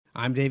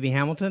I'm Davey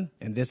Hamilton,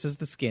 and this is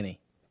The Skinny.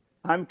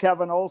 I'm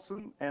Kevin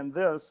Olson, and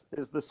this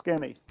is The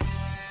Skinny.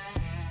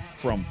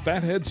 From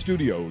Fathead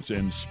Studios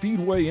in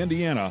Speedway,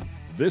 Indiana,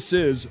 this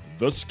is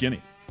The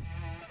Skinny.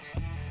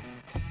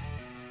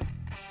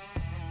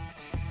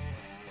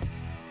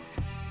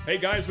 Hey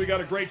guys, we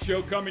got a great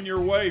show coming your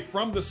way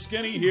from The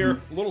Skinny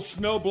here. A little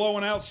snow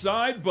blowing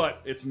outside,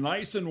 but it's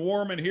nice and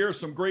warm in here.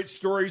 Some great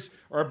stories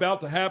are about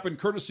to happen,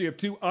 courtesy of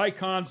two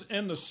icons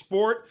in the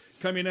sport.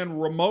 Coming in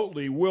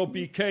remotely will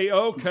be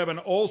KO, Kevin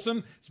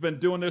Olson. He's been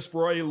doing this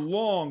for a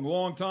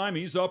long time.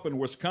 He's up in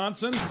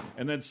Wisconsin.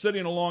 And then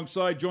sitting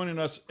alongside, joining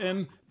us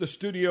in the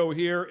studio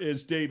here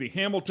is Davey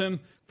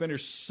Hamilton.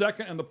 Finished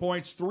second in the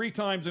points 3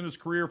 times in his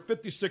career,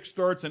 56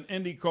 starts in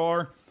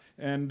IndyCar.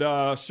 And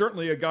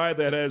certainly a guy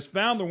that has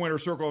found the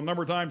winner's circle a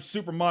number of times,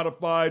 super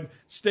modified,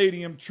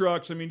 stadium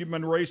trucks. I mean, you've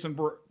been racing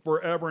for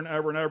forever and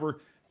ever.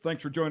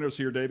 Thanks for joining us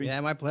here, Davey.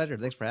 Yeah, my pleasure.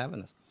 Thanks for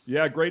having us.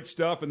 Yeah, great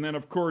stuff. And then,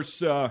 of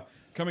course,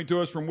 coming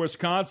to us from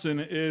Wisconsin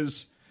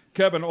is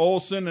Kevin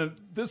Olson. And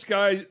this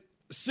guy,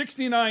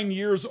 69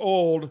 years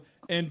old,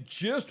 and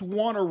just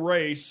won a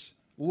race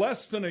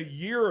less than a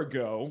year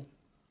ago.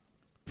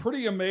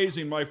 Pretty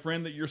amazing, my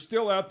friend, that you're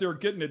still out there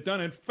getting it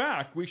done. In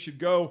fact, we should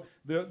go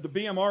the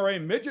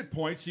BMRA midget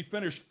points. He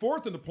finished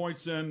 4th in the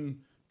points in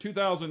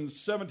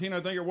 2017, I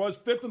think it was,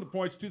 5th in the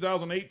points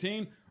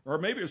 2018, or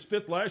maybe it was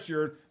 5th last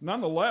year.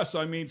 Nonetheless,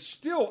 I mean,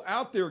 still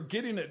out there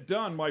getting it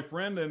done, my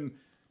friend, and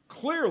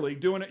clearly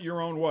doing it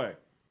your own way.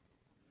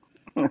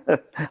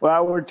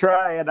 Well, we're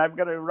trying. I'm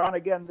going to run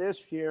again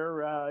this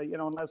year,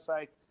 unless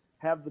I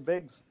have the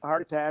big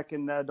heart attack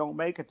and don't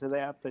make it to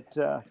that. But,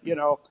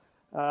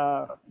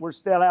 we're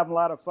still having a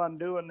lot of fun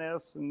doing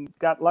this, and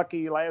got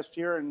lucky last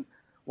year and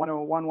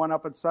won one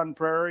up at Sun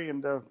Prairie,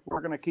 and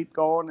we're going to keep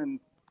going and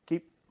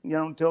keep,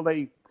 until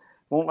they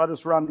won't let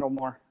us run no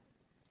more.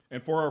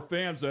 And for our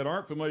fans that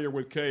aren't familiar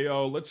with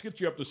KO, let's get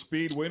you up to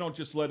speed. We don't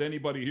just let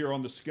anybody here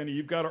on The Skinny.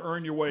 You've got to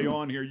earn your way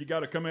on here. You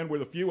got to come in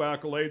with a few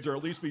accolades, or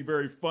at least be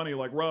very funny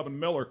like Robin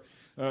Miller.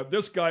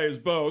 This guy is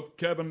both.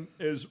 Kevin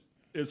is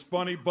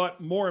funny,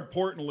 but more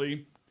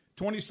importantly,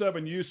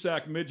 27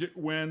 USAC midget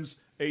wins,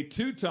 a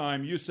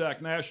 2-time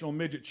USAC National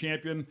Midget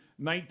Champion,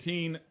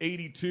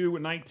 1982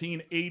 and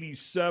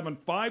 1987,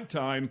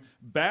 5-time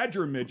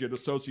Badger Midget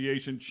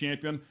Association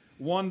Champion,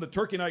 won the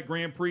Turkey Night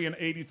Grand Prix in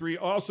 83,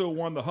 also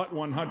won the Hut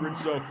 100,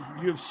 so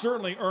you've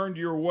certainly earned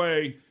your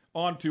way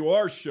onto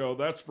our show,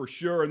 that's for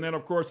sure. And then,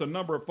 of course, a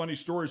number of funny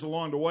stories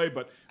along the way,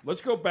 but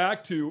let's go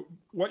back to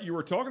what you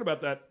were talking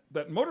about,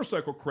 that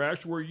motorcycle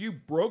crash where you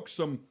broke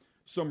some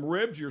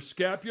ribs, your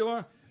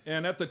scapula,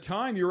 and at the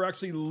time you were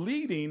actually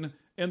leading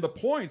in the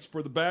points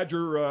for the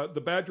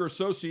Badger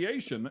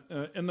Association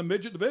in the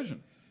midget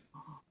division.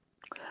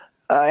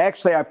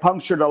 Actually, I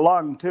punctured a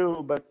lung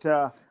too,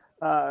 but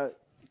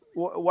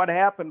what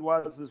happened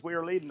was we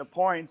were leading the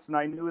points, and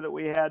I knew that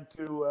we had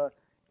to,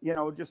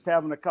 just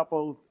having a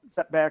couple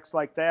setbacks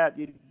like that,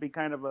 you'd be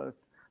kind of a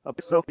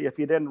facility if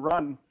you didn't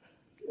run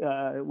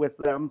with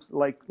them,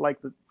 like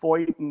the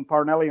Foyt and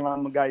Parnelli and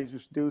all the guys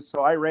used to do.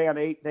 So I ran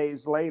 8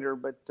 days later,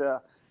 but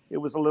it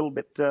was a little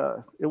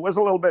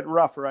bit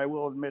rougher, I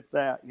will admit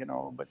that,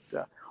 but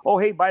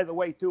hey, by the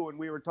way too, when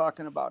we were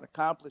talking about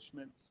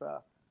accomplishments,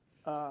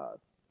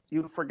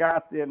 you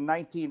forgot in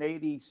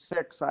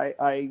 1986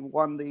 I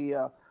won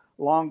the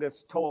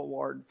longest tow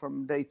award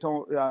from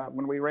Daytona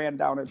when we ran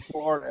down in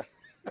Florida,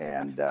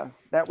 and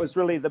that was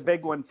really the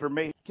big one for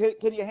me.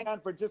 Can you hang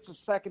on for just a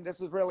second?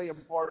 This is really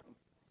important,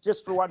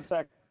 just for 1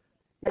 second.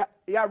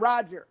 Yeah,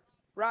 Roger,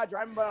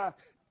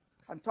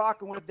 I'm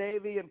talking with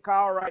Davey and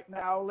Carl right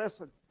now.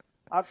 Listen,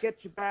 I'll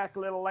get you back a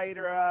little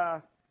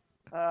later.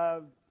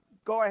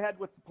 Go ahead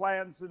with the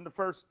plans in the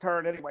first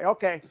turn anyway.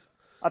 Okay.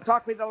 I'll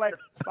talk with you later.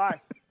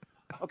 Bye.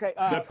 Okay. Is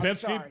that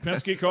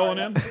Penske calling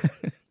in?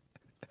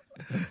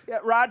 Yeah,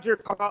 Roger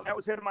called. That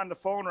was him on the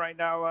phone right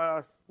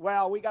now.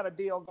 Well, we got a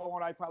deal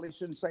going. I probably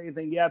shouldn't say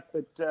anything yet,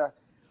 but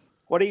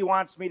what he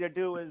wants me to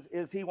do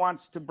is he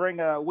wants to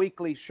bring a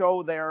weekly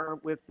show there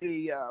with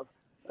the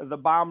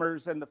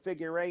bombers and the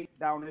figure 8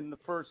 down in the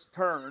first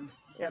turn.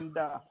 And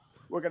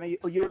we're going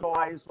to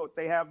utilize what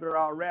they have there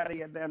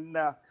already. And then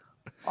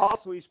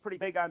also he's pretty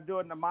big on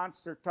doing the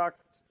monster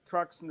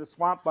trucks and the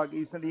swamp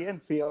buggies in the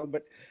infield.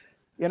 But,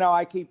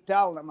 I keep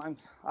telling him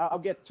I'll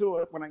get to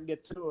it when I can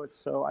get to it.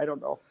 So I don't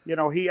know.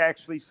 He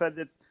actually said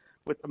that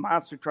with the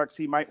monster trucks,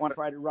 he might want to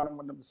try to run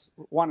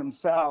one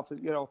himself. And,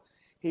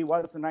 he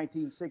was the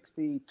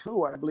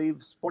 1962, I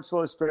believe, Sports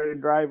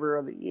Illustrated Driver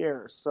of the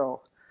Year.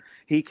 So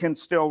he can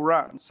still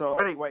run. So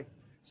anyway,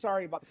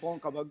 sorry about the phone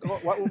call,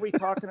 but what were we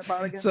talking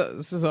about again?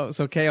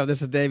 So KO,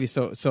 this is Davey.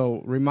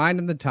 So remind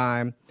him the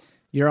time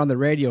you're on the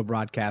radio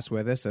broadcast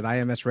with us at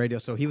IMS Radio.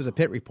 So he was a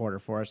pit reporter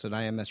for us at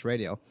IMS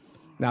Radio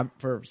now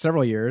for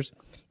several years.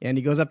 And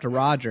he goes up to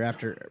Roger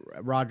after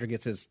Roger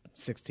gets his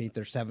 16th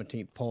or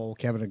 17th pole.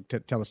 Kevin to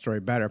tell the story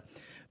better.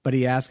 But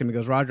he asked him, he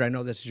goes, Roger, I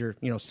know this is your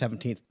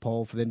 17th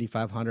pole for the Indy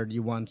 500.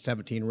 You won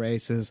 17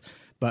 races.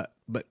 But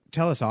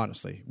tell us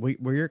honestly,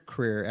 will your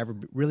career ever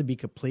really be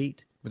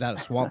complete without a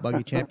Swamp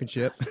Buggy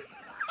championship?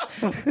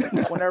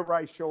 whenever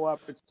I show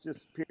up, it's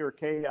just pure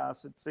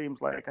chaos. It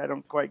seems like I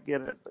don't quite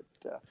get it,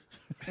 but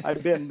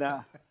I've been.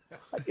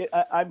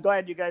 I'm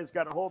glad you guys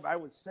got a hold. I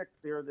was sick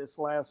there this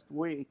last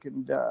week,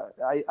 and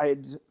I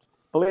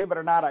believe it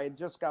or not, I had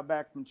just got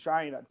back from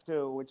China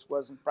too, which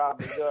wasn't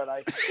probably good.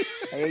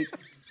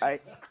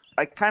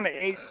 I kind of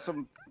ate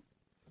some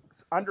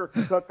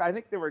undercooked. I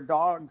think they were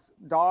dogs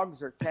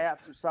or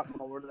cats or something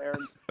over there.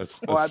 A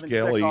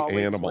scaly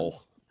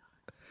animal.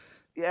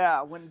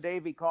 When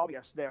Davey called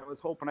yesterday, I was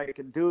hoping I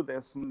could do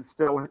this and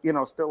still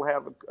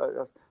have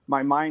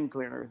my mind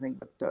clear and everything.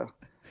 But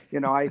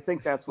I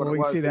think that's what it was.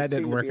 We can see that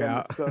didn't work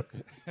out.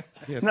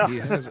 Yeah, no.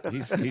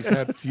 He's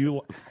had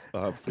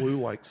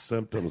flu-like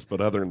symptoms,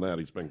 but other than that,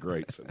 he's been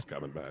great since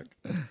coming back.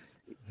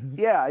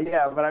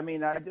 Yeah, but I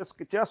mean, I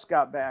just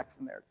got back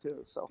from there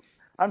too. So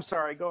I'm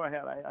sorry. Go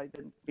ahead. I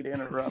didn't mean to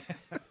interrupt.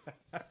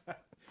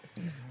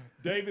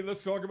 Davey,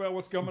 let's talk about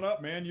what's coming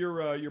up, man.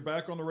 You're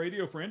back on the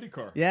radio for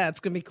IndyCar. Yeah, it's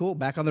gonna be cool.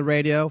 Back on the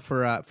radio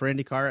for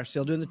IndyCar.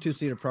 Still doing the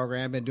 2-seater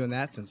program. Been doing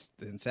that since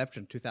the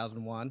inception,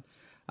 2001.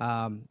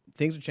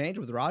 Things have changed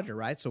with Roger,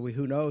 right? So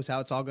who knows how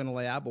it's all going to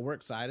lay out, but we're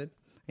excited.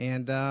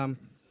 And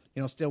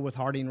still with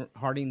Harding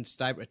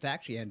Stuyvesant. It's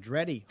actually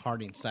Andretti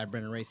Harding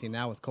Stuyvesant Racing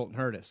now with Colton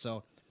Hurtis.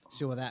 So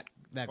still with that group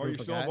of guys. Are you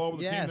still involved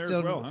with the team there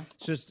as well, huh?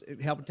 It's just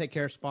helping take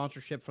care of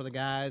sponsorship for the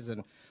guys,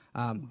 and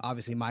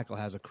obviously Michael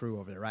has a crew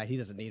over there, right? He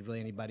doesn't need really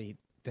anybody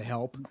to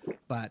help,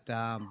 but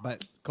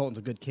Colton's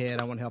a good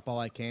kid. I want to help all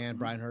I can.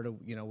 Brian Hurta,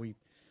 we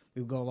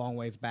go a long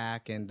ways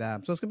back, and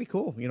so it's gonna be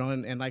cool,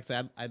 And like I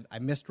said, I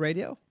missed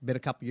radio. Been a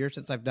couple years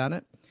since I've done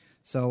it,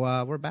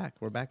 so we're back.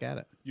 We're back at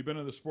it. You've been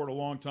in the sport a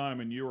long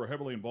time, and you were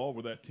heavily involved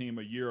with that team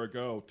a year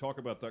ago. Talk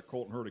about that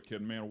Colton Hurta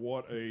kid, man.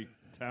 What a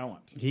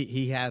talent.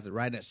 He has it,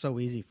 right? And it's so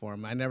easy for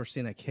him. I never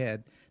seen a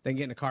kid then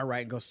get in a car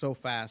right and go so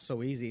fast,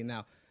 so easy.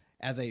 Now,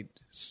 as a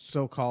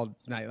so-called,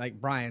 like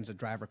Brian's a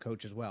driver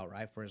coach as well,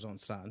 right, for his own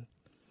son.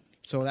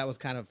 So that was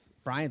kind of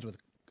Brian's with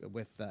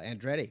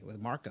Andretti, with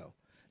Marco.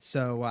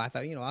 So I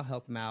thought, I'll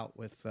help him out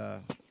with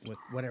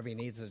whatever he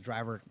needs as a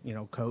driver,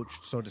 coach,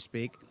 so to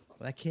speak. Well,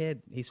 that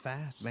kid, he's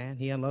fast, man.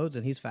 He unloads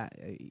and he's fast.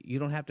 You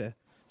don't have to,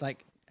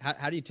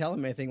 how do you tell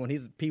him anything when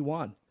he's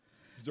P1?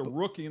 He's a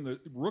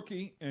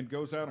rookie and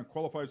goes out and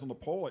qualifies on the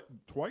pole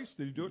twice.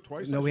 Did he do it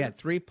twice? No, we had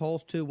 3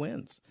 poles, 2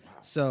 wins. Wow.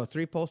 So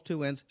 3 poles, 2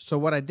 wins. So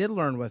what I did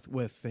learn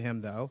with him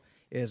though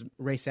is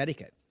race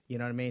etiquette. You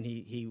know what I mean?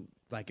 He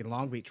like in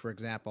Long Beach, for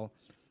example,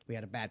 we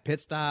had a bad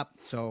pit stop.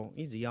 So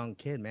he's a young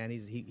kid, man.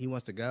 He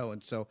wants to go,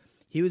 and so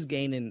he was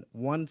gaining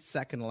 1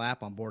 second a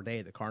lap on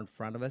Bourdais, the car in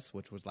front of us,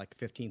 which was like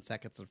 15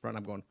 seconds in front.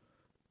 I'm going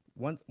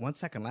 1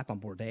 second lap on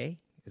Bourdais.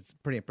 It's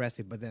pretty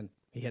impressive, but then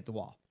he hit the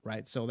wall,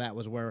 right? So that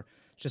was where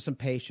just some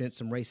patience,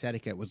 some race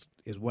etiquette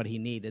is what he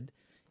needed.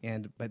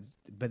 But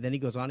then he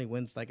goes on, he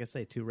wins, like I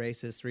say, 2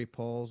 races, 3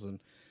 poles,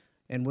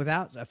 and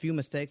without a few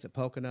mistakes at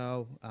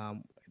Pocono.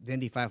 The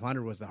Indy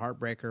 500 was the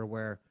heartbreaker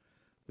where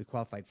we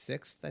qualified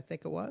 6th, I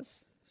think it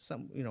was.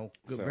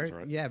 Good,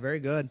 right. Yeah, very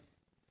good.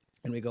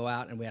 And we go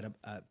out and we had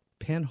a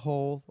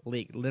pinhole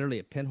leak, literally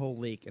a pinhole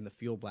leak in the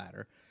fuel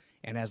bladder.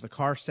 And as the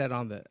car sat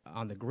on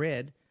the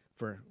grid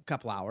for a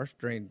couple hours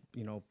during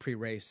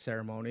pre-race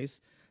ceremonies,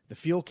 the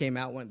fuel came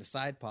out, went in the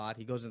side pod.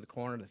 He goes in the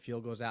corner, the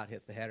fuel goes out,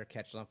 hits the header,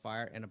 catches on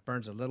fire, and it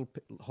burns a little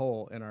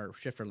hole in our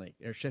shifter line,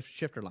 the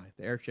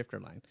air shifter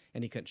line,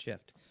 and he couldn't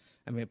shift.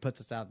 I mean, it puts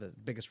us out of the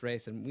biggest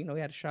race, and he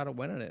had a shot at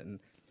winning it. And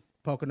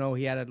Pocono,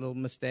 he had a little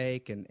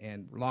mistake,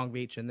 and Long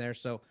Beach in there.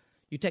 So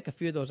you take a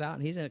few of those out,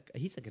 and he's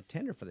a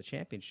contender for the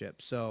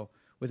championship. So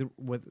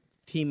with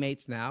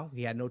teammates now,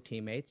 he had no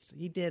teammates.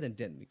 He did and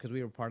didn't because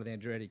we were part of the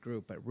Andretti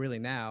group. But really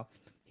now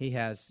he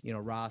has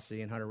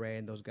Rossi and Hunter Ray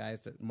and those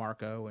guys, that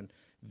Marco and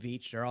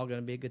Veach. They're all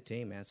going to be a good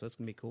team, man. So it's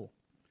going to be cool.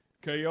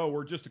 KO,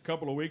 we're just a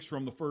couple of weeks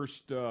from the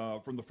first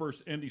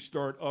Indy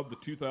start of the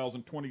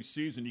 2020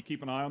 season. You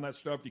keep an eye on that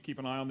stuff. You keep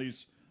an eye on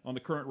the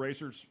current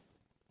racers.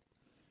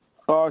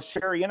 Oh,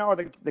 sure.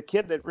 The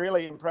kid that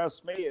really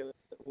impressed me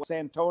was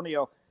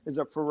Antonio. Is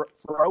it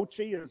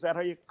Ferrucci? Is that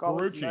how you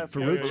call it?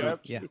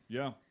 Ferrucci.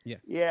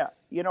 Yeah.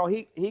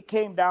 He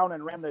came down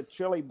and ran the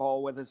Chili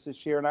Bowl with us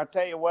this year, and I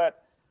tell you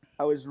what,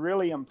 I was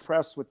really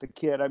impressed with the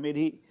kid. I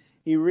mean,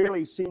 he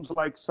really seems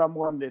like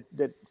someone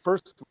that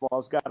first of all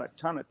has got a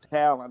ton of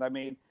talent. I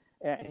mean,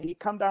 he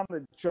come down to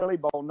the Chili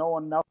Bowl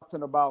knowing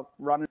nothing about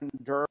running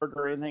dirt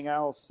or anything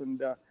else,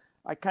 and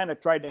I kind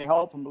of tried to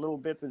help him a little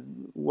bit,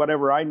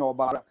 whatever I know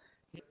about it.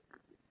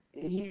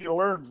 He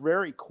learned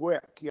very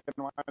quick,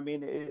 I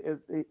mean,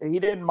 he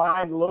didn't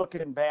mind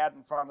looking bad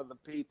in front of the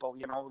people,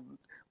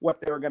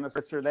 what they were going to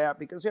say or that,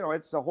 because,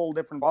 it's a whole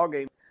different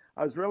ballgame.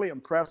 I was really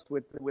impressed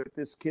with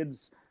this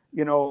kid's,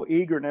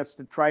 eagerness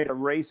to try to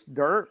race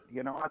dirt.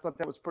 I thought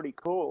that was pretty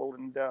cool.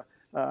 And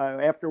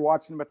after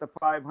watching him at the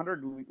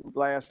 500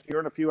 last year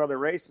and a few other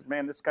races,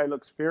 man, this guy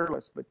looks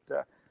fearless.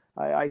 But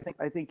I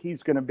think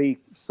he's going to be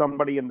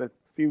somebody in the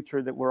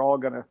future that we're all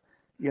going to,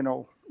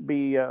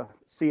 be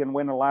seeing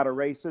win a lot of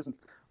races, and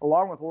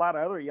along with a lot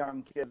of other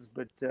young kids.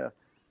 But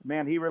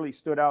man, he really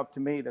stood out to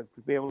me to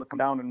be able to come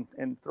down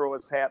and throw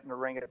his hat in the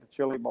ring at the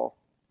Chili Bowl.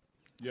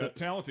 Yeah,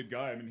 talented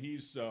guy. I mean,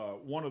 he's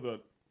one of the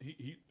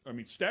I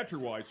mean,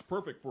 stature-wise,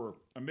 perfect for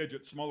a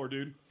midget, smaller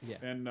dude,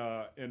 and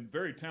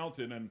very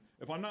talented. And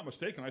if I'm not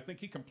mistaken, I think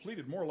he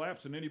completed more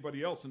laps than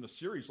anybody else in the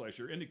series last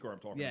year. IndyCar, I'm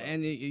talking about. Yeah,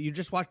 and you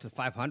just watched the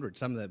 500.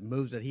 Some of the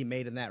moves that he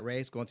made in that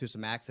race, going through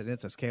some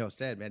accidents, as KO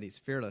said, man, he's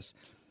fearless.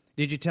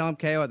 Did you tell him,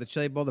 KO, at the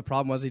Chili Bowl, the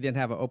problem was he didn't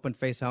have an open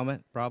face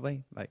helmet?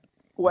 Probably,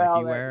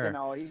 well, you wear. You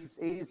know,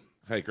 he's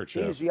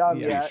handkerchief, he's young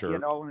yet, you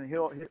know, and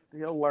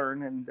he'll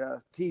learn. And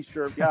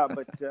T-shirt, yeah,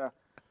 but.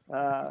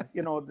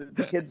 You know,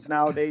 the kids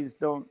nowadays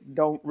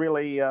don't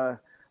really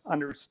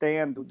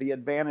understand the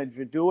advantage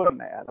of doing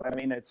that. I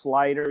mean, it's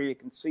lighter, you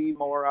can see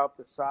more out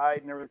the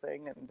side and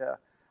everything, and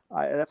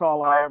that's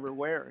all I ever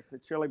wear at the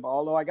Chili Bowl.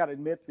 Although I got to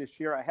admit, this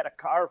year I had a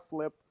car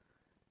flip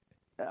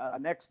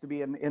next to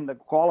me in the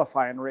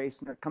qualifying race,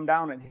 and it come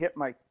down and hit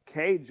my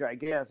cage. I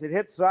guess it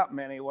hit something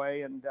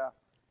anyway, and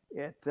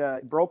it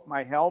broke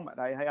my helmet.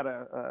 I had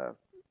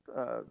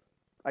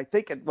I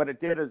think what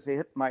it did is it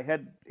hit my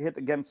head, hit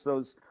against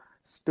those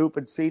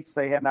stupid seats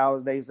they have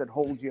nowadays that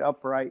hold you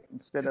upright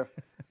instead of,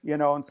 you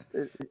know what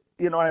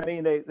I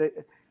mean?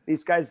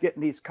 These guys get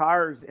in these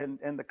cars and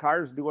the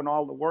car's doing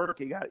all the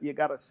work. You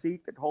got a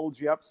seat that holds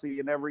you up so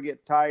you never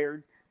get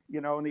tired. You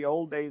know, in the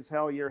old days,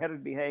 hell, your head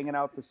would be hanging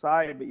out the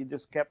side, but you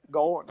just kept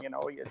going. You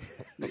know,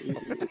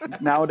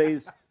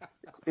 nowadays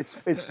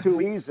it's too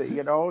easy.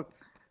 You know,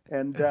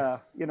 and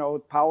you know,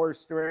 power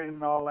steering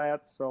and all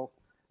that. So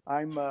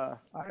I'm a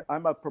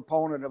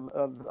proponent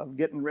of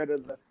getting rid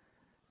of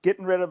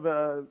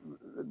the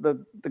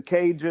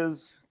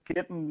cages,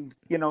 getting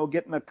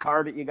a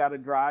car that you got to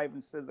drive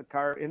instead of the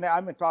car. And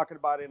I'm talking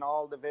about in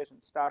all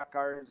divisions, stock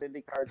cars,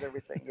 Indy cars,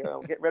 everything. You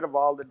know, get rid of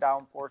all the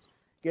downforce,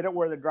 get it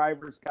where the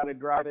driver's got to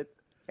drive it.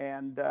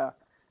 And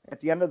at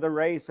the end of the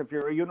race, if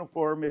your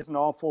uniform isn't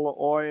all full of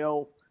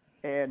oil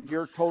and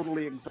you're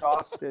totally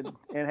exhausted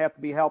and have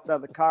to be helped out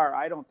of the car,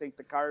 I don't think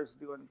the car's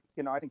doing.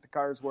 You know, I think the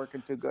car's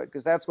working too good,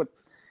 because that's what.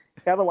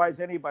 Otherwise,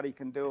 anybody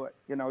can do it.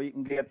 You know, you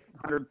can get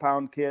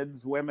 100-pound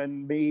kids,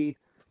 women, me.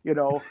 You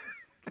know,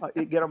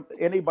 you get them.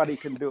 Anybody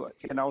can do it.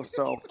 You know,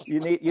 so you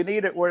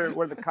need it where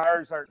the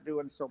cars aren't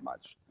doing so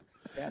much.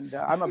 And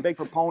I'm a big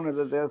proponent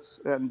of this,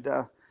 and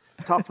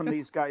toughen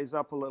these guys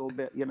up a little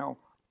bit. You know,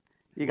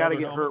 you got to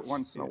get hurt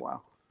once in a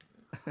while.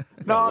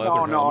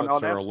 No.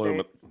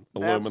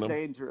 That's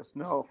dangerous.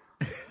 No.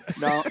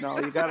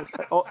 You got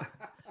to.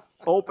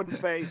 Open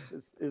face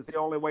is the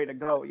only way to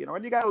go, you know,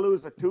 and you got to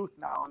lose a tooth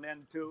now and then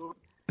too.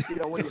 You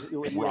know, when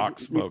you rock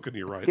smoking,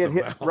 you're right. Get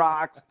hit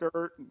rocks,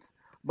 dirt. And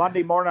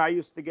Monday morning, I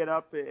used to get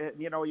up, and,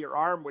 you know, your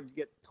arm would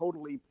get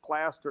totally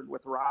plastered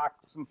with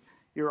rocks, and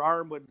your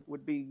arm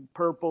would be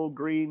purple,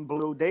 green,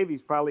 blue. Davey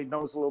probably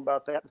knows a little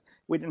about that.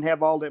 We didn't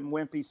have all them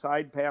wimpy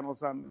side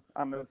panels on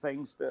the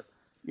things that,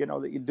 you know,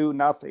 that you do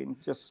nothing,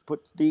 just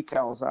put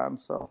decals on.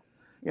 So.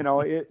 You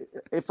know,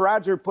 if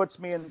Roger puts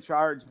me in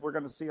charge, we're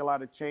going to see a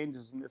lot of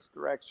changes in this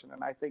direction,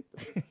 and I think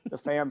the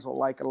fans will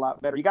like it a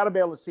lot better. You got to be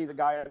able to see the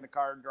guy in the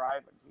car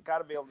driving. You got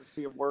to be able to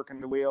see him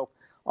working the wheel.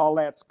 All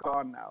that's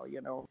gone now.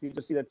 You know, you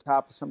just see the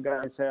top of some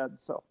guy's head.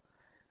 So,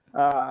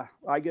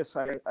 I guess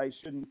I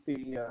shouldn't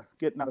be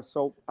getting out of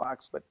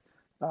soapbox, but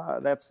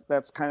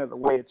that's kind of the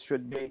way it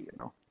should be.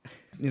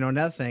 You know,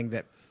 another thing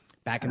that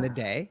back in the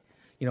day,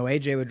 you know,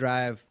 AJ would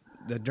drive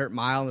the dirt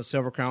mile in a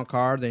Silver Crown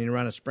car, then you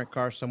run a sprint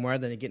car somewhere,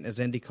 then you get in his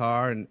Indy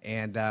car,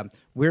 and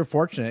we're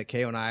fortunate,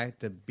 Kay and I,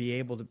 to be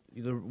able to,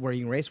 where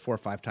you can race 4 or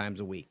 5 times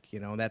a week.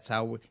 You know, that's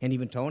how, and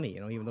even Tony,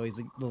 you know, even though he's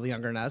a little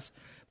younger than us,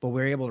 but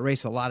we're able to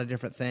race a lot of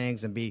different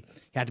things and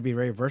had to be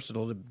very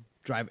versatile to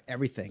drive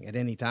everything at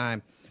any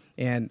time.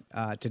 And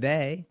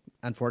today,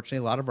 unfortunately,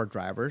 a lot of our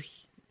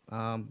drivers,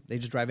 they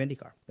just drive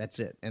IndyCar. That's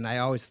it. And I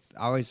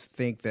always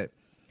think that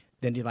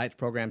the Indy Lights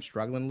program's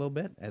struggling a little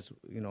bit, as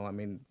you know. I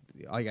mean,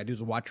 all you got to do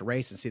is watch a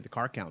race and see the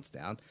car counts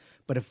down.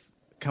 But if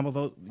come of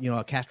those, you know,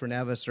 a Castro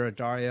Nevis or a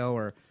Dario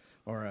or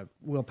a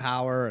Will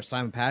Power or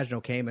Simon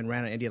Pagino came and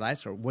ran an Indy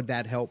Lights, or would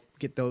that help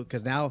get those?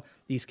 Because now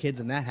these kids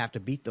in that have to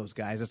beat those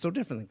guys. It's so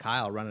different than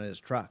Kyle running his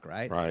truck,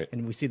 right? Right.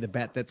 And we see the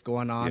bet that's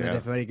going on, and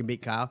if anybody can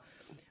beat Kyle.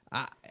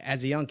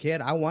 As a young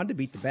kid, I wanted to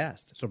beat the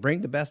best, so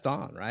bring the best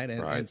on, right?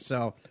 And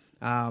so,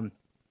 and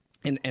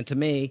to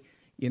me,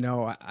 you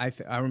know,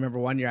 I remember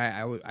one year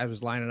I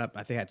was lining up.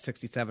 I think I had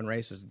 67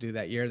 races to do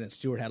that year. Then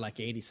Stewart had like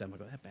 80-some. I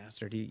go, that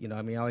bastard. He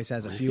always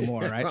has a few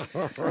more, right?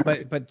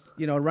 But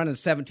you know, running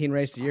 17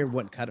 races a year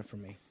wouldn't cut it for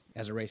me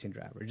as a racing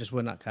driver. It just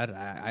would not cut it.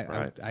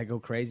 I go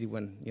crazy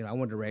when, you know, I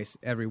wanted to race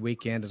every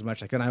weekend as much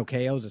as I could. I know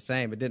KO's the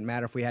same. It didn't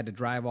matter if we had to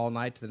drive all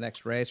night to the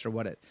next race or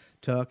what it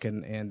took,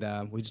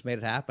 and we just made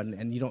it happen.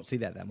 And you don't see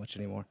that much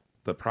anymore.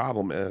 The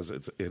problem is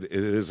it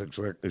is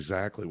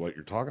exactly what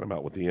you're talking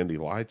about with the Indy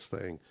Lights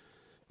thing.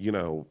 You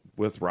know,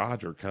 with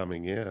Roger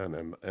coming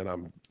in,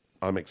 and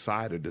I'm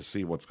excited to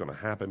see what's going to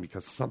happen,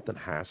 because something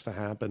has to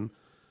happen.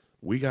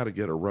 We got to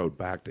get a road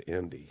back to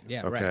Indy.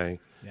 Yeah, okay. Right.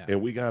 Yeah.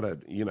 And we got to,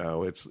 you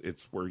know, it's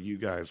where you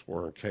guys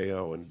were, and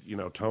KO and, you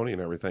know, Tony and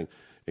everything,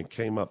 and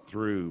came up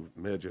through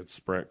midgets,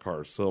 sprint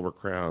cars, Silver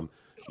Crown,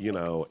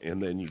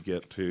 and then you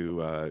get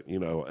to,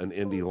 an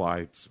Indy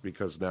Lights,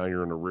 because now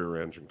you're in a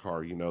rear engine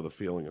car, the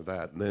feeling of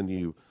that. And then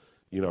you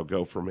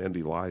go from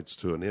Indy Lights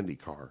to an Indy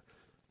car.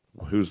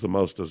 Who's the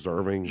most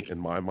deserving in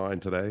my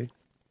mind today?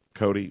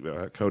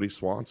 Cody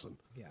Swanson.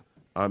 Yeah.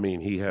 I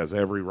mean, he has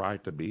every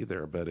right to be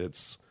there, but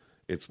it's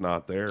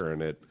not there.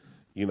 And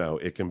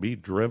it can be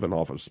driven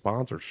off of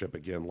sponsorship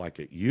again, like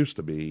it used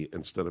to be,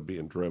 instead of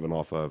being driven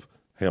off of,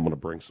 hey, I'm going to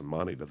bring some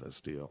money to this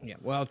deal. Yeah,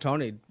 well,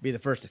 Tony, be the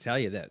first to tell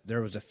you that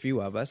there was a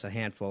few of us, a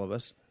handful of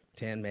us,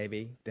 10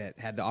 maybe, that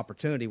had the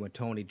opportunity when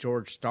Tony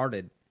George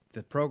started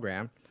the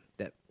program,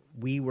 that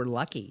we were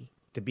lucky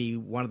to be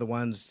one of the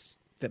ones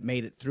that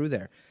made it through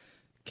there.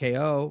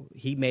 KO,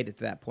 he made it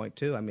to that point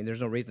too. I mean,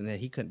 there's no reason that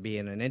he couldn't be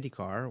in an Indy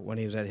car when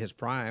he was at his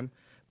prime,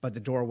 but the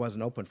door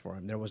wasn't open for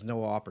him. There was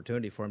no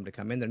opportunity for him to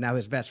come in there. Now,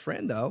 his best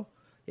friend, though,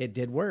 it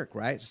did work,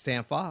 right?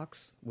 Stan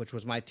Fox, which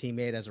was my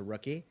teammate as a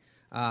rookie.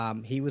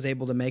 He was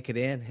able to make it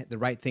in. The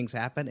right things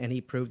happened, and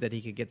he proved that he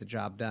could get the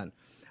job done.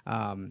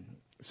 And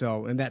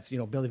that's,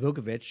 Billy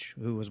Vukovich,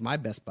 who was my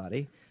best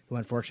buddy, who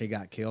unfortunately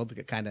got killed,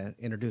 kind of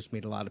introduced me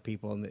to a lot of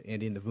people in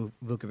the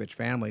Vukovich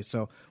family.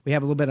 So we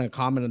have a little bit in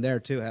common in there,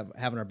 too,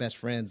 having our best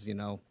friends,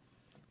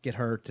 get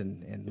hurt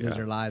and lose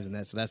their lives. And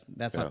that's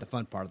not the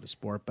fun part of the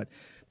sport. But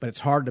it's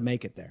hard to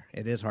make it there.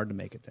 It is hard to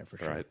make it there for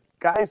sure. Right.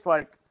 Guys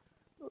like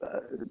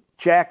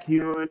Jack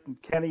Hewitt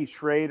and Kenny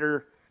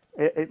Schrader.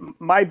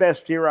 My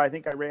best year, I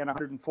think I ran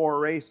 104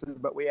 races,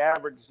 but we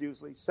averaged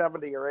usually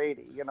 70 or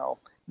 80,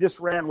 just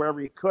ran wherever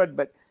you could.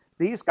 But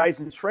these guys,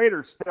 and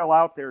Schrader's still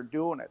out there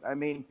doing it. I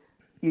mean,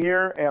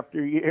 year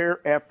after year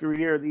after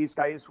year, these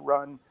guys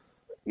run,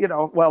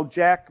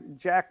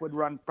 Jack would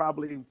run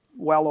probably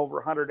well over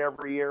 100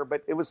 every year,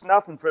 but it was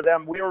nothing for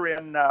them. We were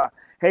in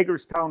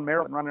Hagerstown,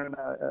 Maryland, running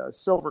a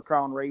Silver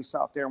Crown race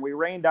out there, and we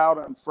rained out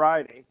on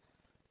Friday.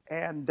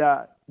 And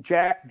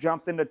Jack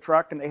jumped in the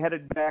truck, and they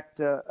headed back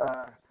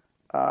to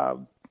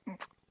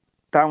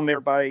down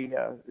there by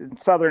in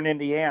southern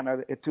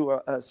Indiana to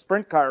a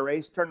sprint car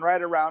race, turned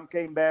right around,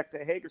 came back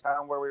to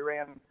Hagerstown where we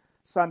ran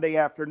Sunday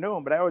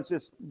afternoon. But that was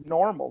just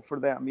normal for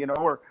them,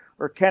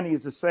 or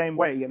Kenny's the same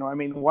way. I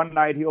mean, one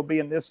night he'll be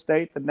in this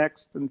state, the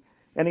next,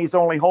 and he's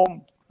only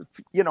home,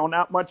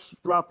 not much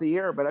throughout the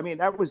year. But I mean,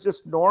 that was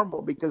just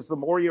normal, because the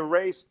more you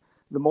raced,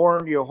 the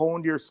more you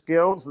honed your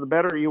skills, the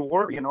better you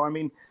were. I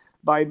mean,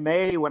 by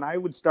May, when I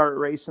would start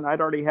racing,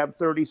 I'd already have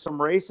 30 some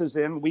races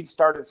in. We'd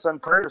start at Sun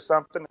Prairie or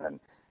something,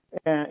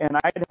 and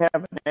I'd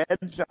have an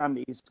edge on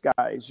these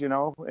guys,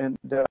 and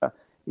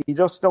you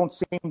just don't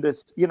seem to,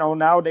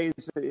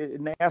 nowadays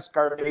in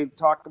NASCAR, they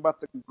talk about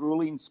the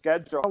grueling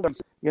schedule, and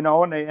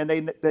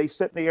they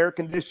sit in the air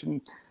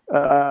conditioned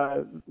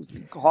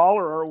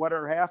hauler or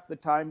whatever half the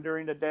time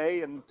during the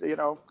day, and,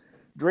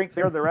 drink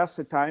there the rest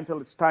of the time till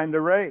it's time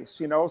to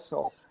race,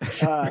 so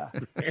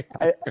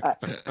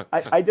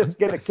I just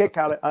get a kick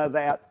out of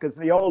that, because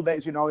in the old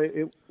days,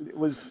 it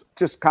was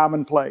just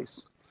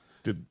commonplace.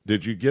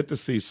 Did you get to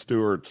see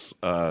Stewart's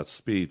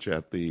speech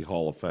at the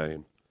Hall of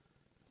Fame?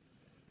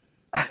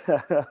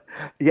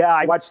 Yeah,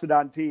 I watched it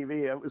on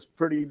TV. It was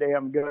pretty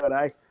damn good.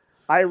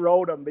 I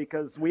wrote him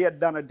because we had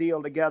done a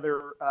deal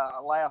together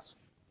last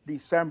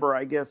December,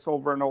 I guess,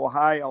 over in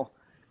Ohio.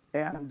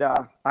 And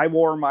I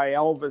wore my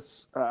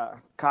Elvis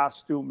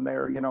costume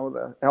there,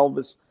 the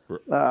Elvis.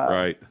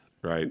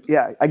 Right.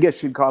 Yeah, I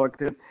guess you'd call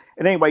it. And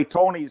anyway,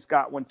 Tony's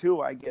got one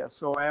too, I guess.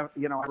 So, I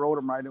wrote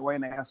him right away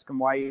and asked him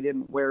why he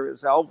didn't wear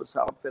his Elvis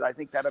outfit. I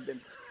think that'd have been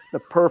the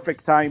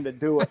perfect time to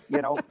do it,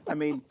 I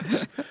mean,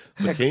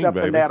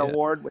 accepting that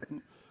award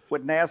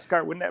with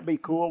NASCAR. Wouldn't that be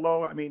cool,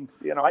 though? I mean,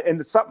 and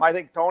it's something I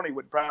think Tony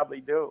would probably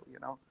do,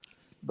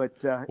 But,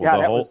 that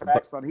was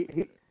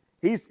excellent.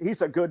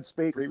 He's a good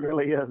speaker. He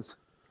really is.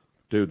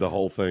 Dude, the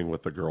whole thing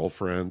with the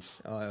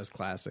girlfriends. Oh, that was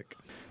classic.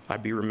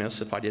 I'd be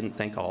remiss if I didn't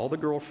thank all the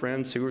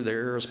girlfriends who were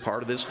there as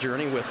part of this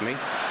journey with me.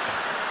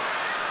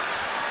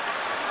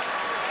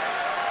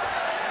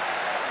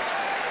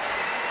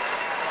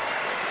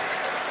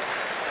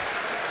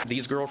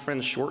 These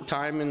girlfriends' short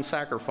time and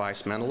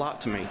sacrifice meant a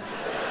lot to me.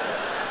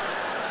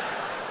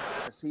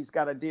 He's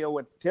got to deal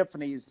with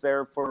Tiffany's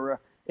there for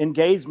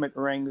engagement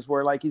rings,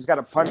 where like he's got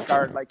a punch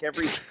card, like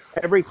every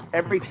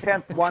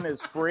 10th one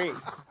is free,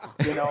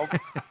 and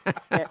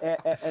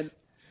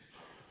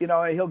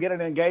he'll get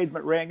an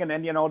engagement ring, and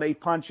then they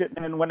punch it,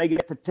 and then when they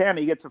get to 10,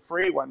 he gets a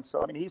free one.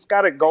 So I mean, he's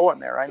got it going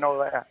there. I know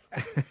that.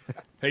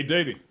 Hey,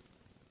 Davey,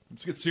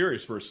 let's get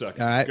serious for a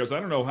second, all right, because I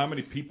don't know how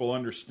many people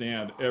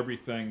understand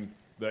everything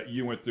that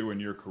you went through in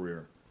your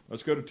career.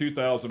 Let's go to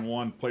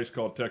 2001, a place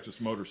called Texas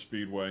Motor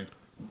Speedway.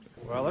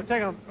 Well, they're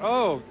taking.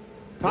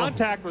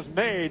 Contact was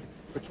made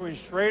between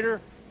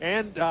Schrader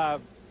and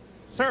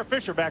Sarah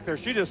Fisher back there.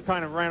 She just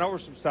kind of ran over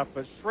some stuff.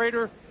 But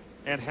Schrader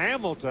and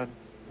Hamilton,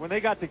 when they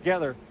got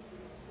together,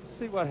 let's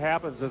see what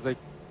happens as they.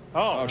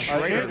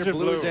 Schrader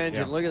blew his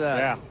engine. Yeah. Look at that.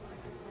 Yeah.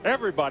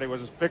 Everybody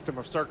was a victim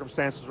of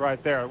circumstances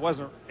right there. It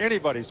wasn't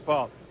anybody's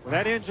fault. When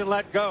that engine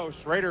let go,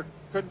 Schrader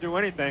couldn't do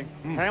anything.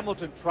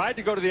 Hamilton tried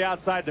to go to the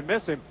outside to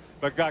miss him,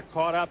 but got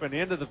caught up and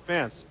into the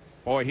fence.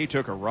 Boy, he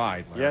took a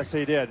ride, Larry. Yes,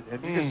 he did.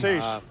 And you can see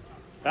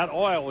That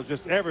oil was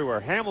just everywhere.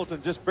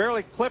 Hamilton just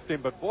barely clipped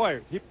him, but boy,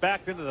 he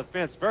backed into the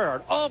fence very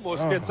hard.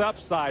 Almost gets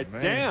upside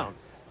down.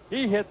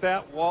 He hit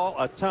that wall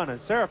a ton,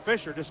 and Sarah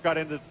Fisher just got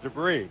into the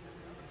debris.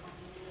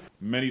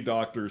 Many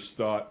doctors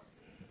thought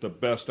the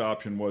best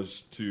option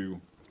was to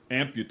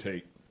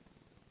amputate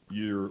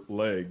your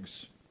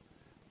legs,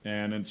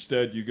 and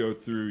instead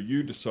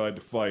you decide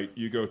to fight.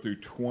 You go through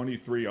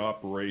 23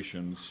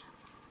 operations,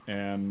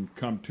 and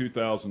come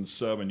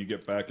 2007, you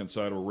get back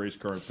inside of a race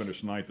car and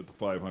finish 9th at the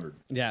 500.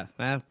 Yeah,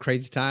 well,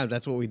 crazy times.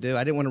 That's what we do.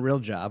 I didn't want a real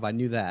job. I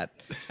knew that.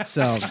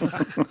 So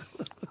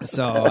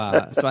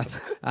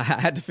I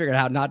had to figure out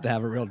how not to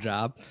have a real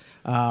job.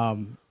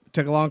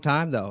 Took a long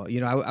time, though. You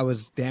know, I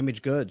was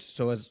damaged goods.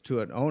 So as to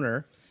an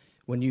owner,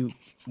 when you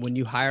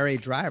hire a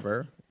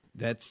driver,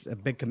 that's a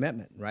big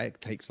commitment, right?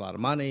 It takes a lot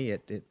of money.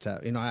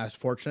 You know, I was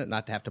fortunate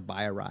not to have to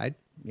buy a ride.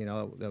 You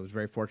know, I was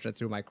very fortunate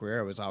through my career.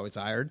 I was always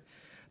hired.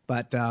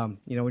 But,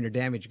 you know, when you're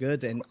damaged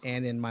goods, and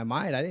in my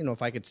mind, I didn't know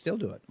if I could still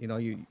do it. You know,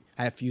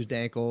 I have fused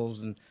ankles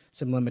and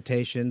some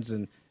limitations,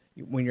 and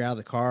when you're out of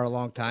the car a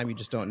long time, you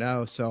just don't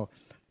know. So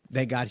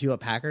they got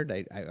Hewlett-Packard.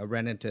 I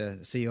ran into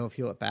the CEO of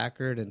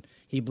Hewlett-Packard, and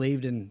he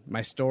believed in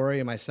my story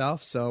and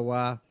myself,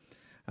 so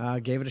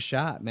gave it a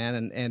shot,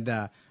 man. And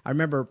I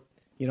remember,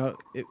 you know,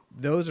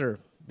 those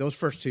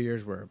first 2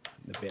 years were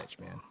the bitch,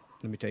 man.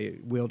 Let me tell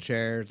you,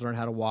 wheelchairs, learn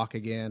how to walk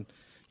again.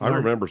 I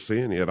remember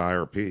seeing you at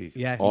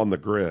IRP on the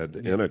grid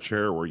in a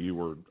chair where you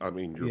were, I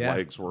mean, your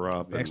legs were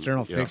up.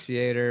 External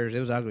asphyxiators.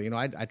 It was ugly. You know,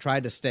 I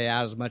tried to stay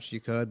out as much as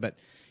you could, but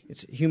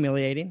it's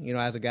humiliating, you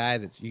know, as a guy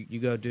that you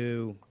go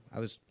do.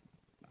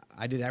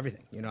 I did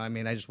everything. You know, I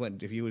mean, I just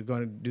went, if you were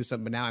going to do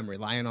something, but now I'm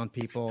relying on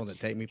people that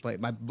take me play.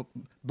 My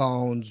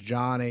Bones,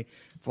 Johnny,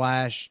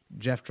 Flash,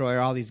 Jeff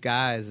Troyer, all these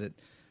guys that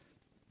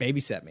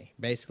babysat me,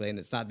 basically, and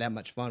it's not that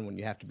much fun when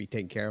you have to be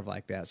taken care of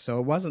like that. So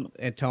it wasn't,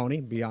 and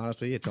Tony, be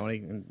honest with you, Tony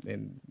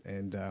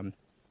and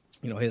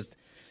you know, his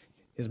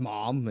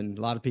mom and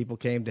a lot of people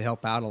came to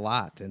help out a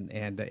lot, and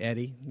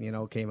Eddie, you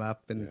know, came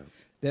up, and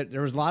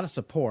there was a lot of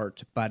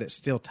support, but it's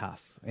still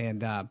tough,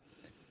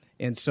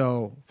 and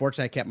so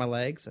fortunately I kept my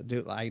legs.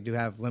 I do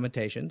have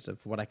limitations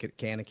of what I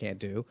can and can't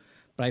do,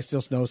 but I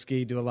still snow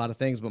ski, do a lot of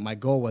things, but my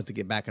goal was to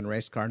get back in a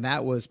race car, and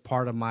that was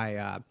part of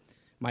my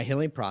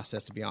healing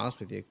process, to be honest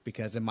with you,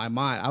 because in my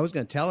mind, I was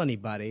going to tell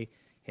anybody,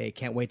 hey,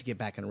 can't wait to get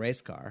back in a race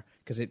car,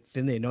 because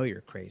then they know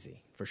you're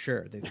crazy, for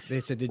sure.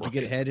 They said, did you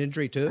get a head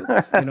injury too?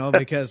 You know,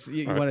 because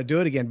you want to do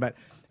it again. But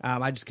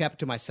I just kept it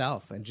to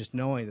myself, and just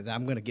knowing that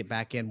I'm going to get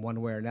back in one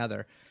way or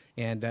another.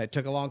 And it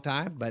took a long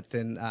time, but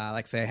then,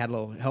 like I say, I had a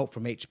little help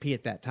from HP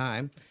at that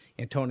time.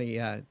 And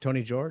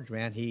Tony George,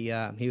 man, he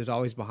was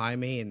always behind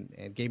me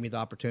and gave me the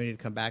opportunity to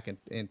come back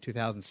in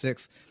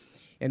 2006.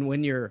 And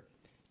when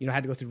I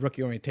had to go through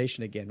rookie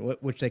orientation again,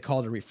 which they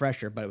called a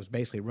refresher, but it was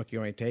basically rookie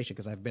orientation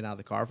because I've been out of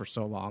the car for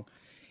so long.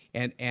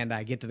 And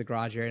I get to the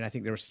garage area, and I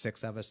think there were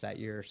 6 of us that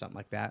year or something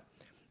like that.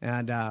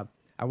 And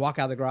I walk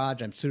out of the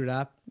garage, I'm suited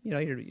up. You know,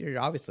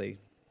 you're obviously a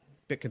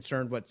bit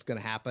concerned what's going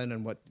to happen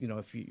and what, you know,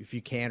 if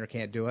you can or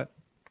can't do it.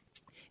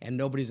 And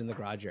nobody's in the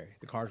garage area.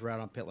 The cars were out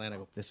on pit lane. I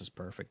go, this is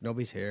perfect.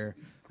 Nobody's here.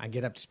 I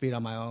get up to speed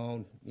on my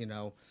own, you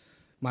know,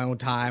 my own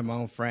time, my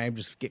own frame,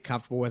 just get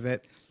comfortable with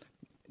it.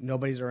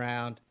 Nobody's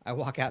around. I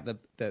walk out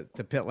the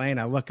pit lane.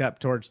 I look up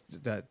towards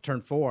the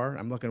turn 4.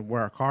 I'm looking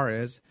where our car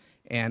is,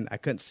 and I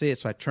couldn't see it,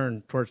 so I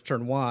turned towards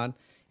turn 1,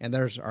 and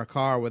there's our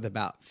car with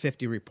about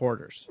 50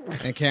 reporters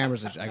and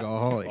cameras. I go,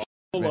 holy shit.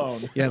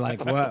 Alone. Yeah,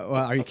 like, what?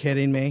 Are you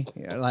kidding me?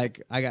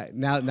 Like, I got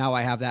now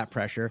I have that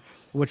pressure,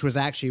 which was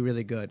actually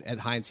really good at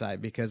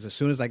hindsight, because as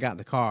soon as I got in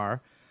the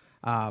car,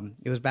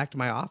 it was back to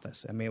my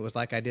office. I mean, it was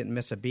like I didn't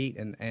miss a beat,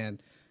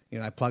 and you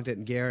know, I plugged it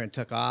in gear and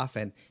took off,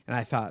 and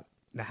I thought,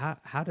 now,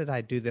 how did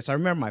I do this? I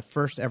remember my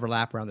first ever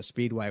lap around the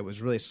speedway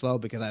was really slow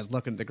because I was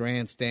looking at the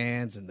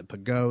grandstands and the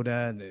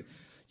pagoda and the,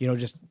 you know,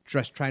 just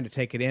trying to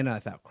take it in. And I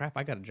thought, crap,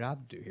 I got a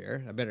job to do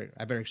here.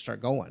 I better start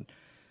going.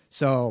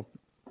 So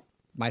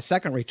my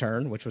second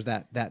return, which was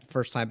that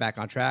first time back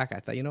on track, I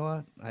thought, you know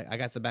what? I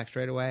got the back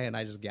straightaway, and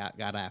I just got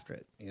after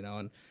it, you know.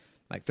 And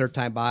like third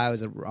time by, I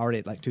was already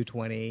at like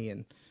 220,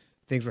 and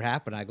things were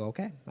happening. I go,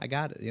 okay, I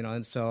got it, you know.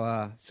 And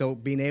so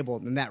being able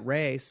in that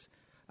race,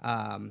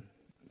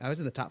 I was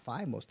in the top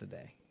 5 most of the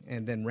day,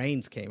 and then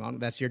rains came on.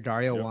 That's your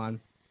Dario one.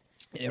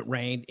 It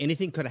rained.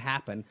 Anything could have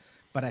happened,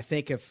 but I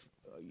think if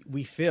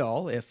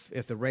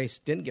the race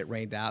didn't get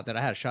rained out, that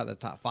I had a shot at the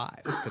top 5,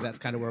 because that's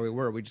kind of where we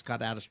were. We just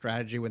got out of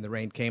strategy when the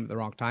rain came at the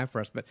wrong time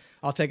for us. But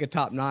I'll take a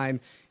top 9,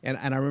 and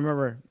I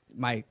remember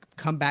my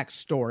comeback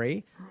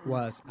story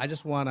was I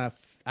don't want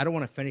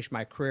to finish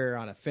my career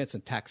on a fence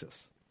in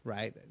Texas,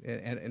 right,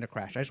 in a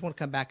crash. I just want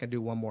to come back and do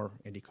one more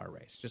IndyCar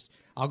race.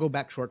 I'll go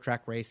back short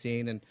track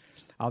racing and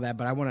all that,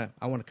 but I want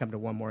to come to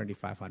one more Indy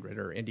 500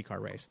 or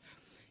IndyCar race.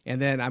 And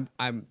then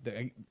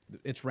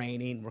it's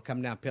raining. We're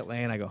coming down pit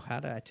lane. I go, how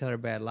did I tell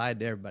everybody I lied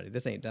to everybody?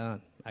 This ain't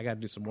done. I got to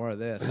do some more of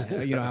this.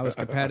 I was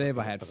competitive.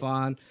 I had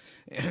fun,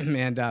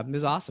 and it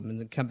was awesome.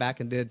 And then come back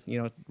and did,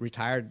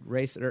 retired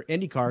race or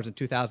IndyCars in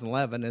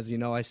 2011. As you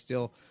know, I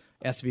still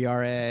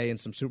SVRA and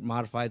some super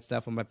modified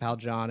stuff with my pal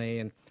Johnny,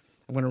 and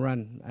I'm going to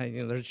run,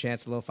 there's a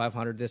chance a little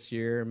 500 this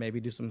year, maybe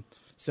do some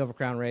Silver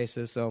Crown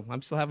races. So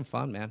I'm still having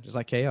fun, man, just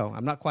like KO.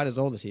 I'm not quite as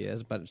old as he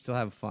is, but I'm still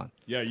having fun.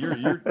 Yeah,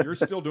 you're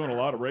still doing a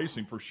lot of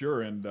racing for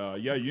sure. And,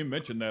 you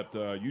mentioned that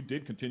you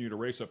did continue to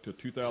race up to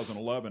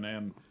 2011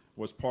 and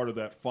was part of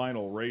that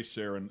final race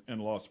there in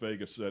Las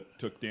Vegas that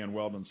took Dan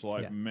Weldon's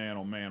life. Yeah. Man,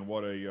 oh, man,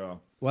 what a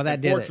well,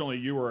 that did it. Unfortunately,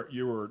 you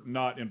were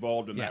not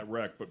involved in that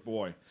wreck, but,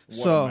 boy,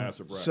 what a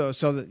massive wreck.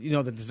 So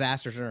the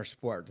disasters in our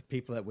sport, the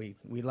people that we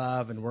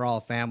love, and we're all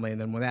family, and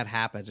then when that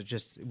happens,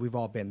 we've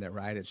all been there,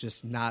 right? It's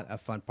just not a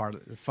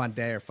fun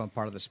day or fun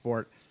part of the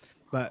sport.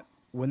 But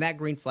when that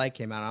green flag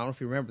came out, I don't know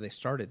if you remember, they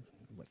started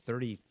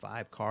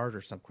 35 cars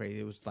or something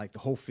crazy. It was like the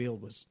whole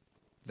field was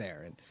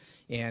there,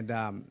 and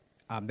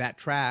that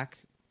track.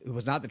 It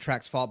was not the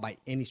track's fault by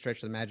any stretch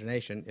of the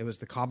imagination. It was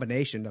the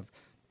combination of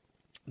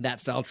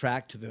that style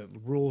track to the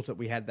rules that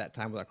we had at that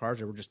time with our cars.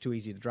 They were just too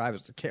easy to drive.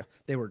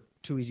 They were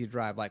too easy to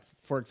drive. Like,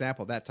 for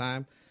example, at that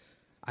time,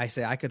 I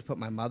could put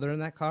my mother in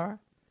that car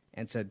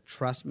and said,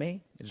 trust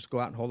me, and just go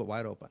out and hold it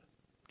wide open.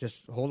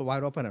 Just hold it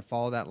wide open and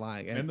follow that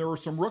line. And there were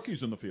some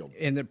rookies in the field.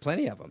 And there are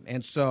plenty of them.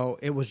 And so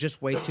it was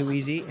just way too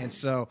easy. And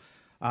so,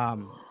 I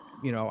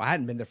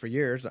hadn't been there for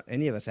years.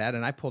 Any of us had.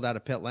 And I pulled out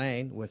of pit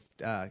lane with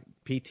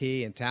PT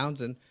and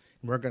Townsend.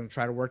 And we're going to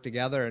try to work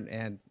together.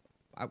 And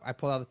I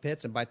pulled out of the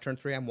pits. And by turn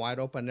 3, I'm wide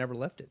open, never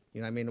lifted. You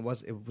know what I mean? It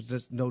was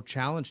just no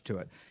challenge to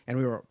it.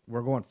 And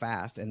we're going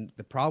fast. And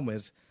the problem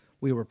is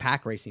we were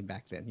pack racing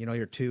back then.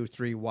 You're 2,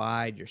 3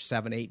 wide. You're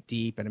 7, 8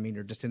 deep. And,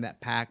 you're just in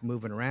that pack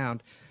moving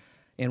around.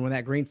 And when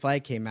that green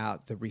flag came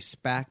out, the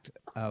respect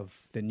of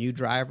the new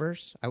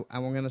drivers, I'm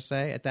going to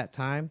say, at that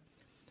time,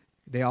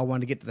 they all wanted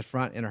to get to the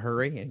front in a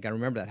hurry. And you got to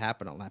remember that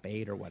happened on lap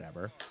 8 or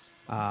whatever.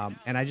 And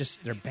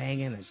they're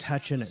banging and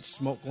touching and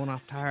smoke going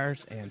off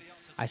tires. And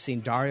I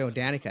seen Dario and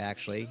Danica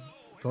actually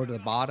go to the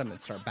bottom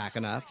and start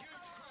backing up.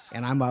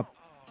 And I'm up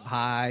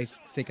high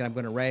thinking I'm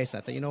going to race. I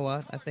thought, you know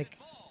what? I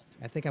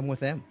think I'm with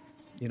them.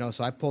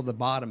 So I pulled the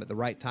bottom at the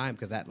right time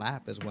because that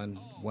lap is when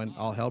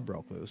all hell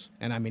broke loose.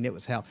 And it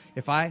was hell.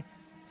 It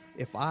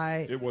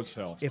was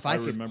hell. If I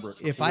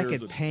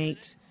could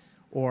paint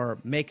or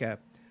make a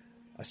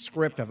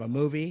script of a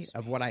movie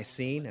of what I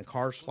seen and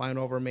cars flying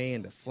over me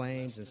and the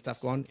flames and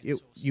stuff going,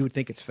 you would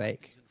think it's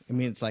fake.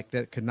 It's like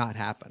that could not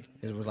happen.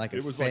 It was like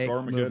fake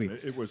Armageddon.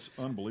 movie. It was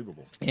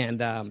unbelievable.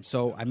 And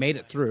so I made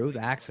it through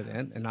the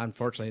accident, and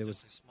unfortunately, it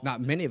was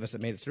not many of us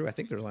that made it through. I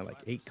think there was only like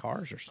 8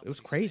 cars, or so. It was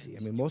crazy.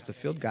 Most of the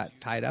field got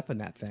tied up in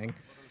that thing,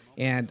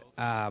 and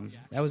that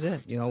was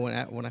it.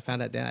 When I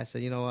found out, Dan, I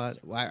said, you know what?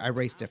 I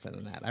raced different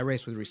than that. I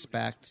raced with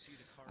respect.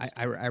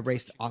 I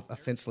raced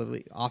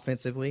offensively,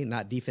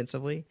 not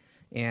defensively.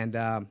 And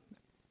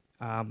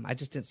I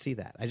just didn't see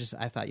that.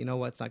 I thought, you know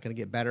what, it's not going to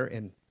get better,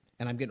 and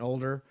I'm getting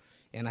older,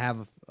 and I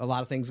have a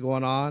lot of things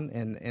going on,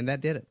 and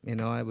that did it. It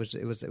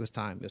was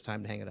time. It was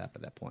time to hang it up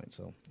at that point.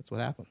 So that's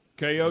what happened.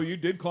 KO, you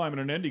did climb in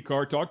an Indy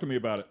car. Talk to me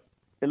about it.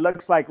 It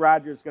looks like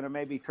Roger's going to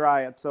maybe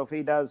try it. So if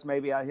he does,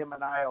 maybe him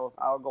and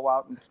I'll go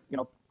out and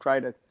try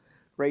to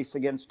race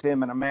against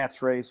him in a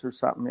match race or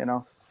something.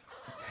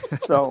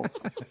 So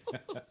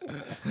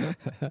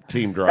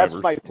team drivers.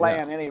 That's my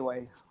plan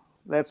anyway.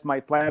 That's my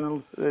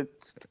plan.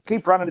 It's to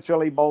keep running the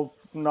Chili Bolt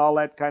and all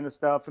that kind of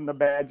stuff, and the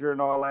Badger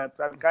and all that.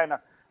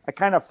 I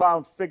kind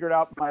of figured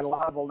out my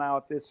level now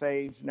at this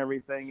age and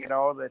everything.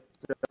 That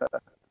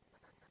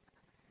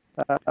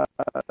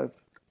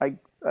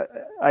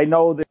I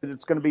know that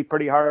it's going to be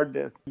pretty hard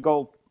to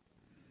go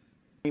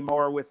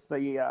anymore with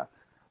the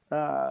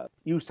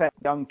USAC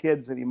young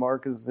kids anymore,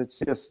 because it's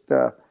just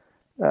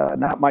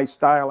not my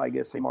style, I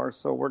guess, anymore.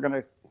 So we're going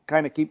to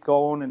kind of keep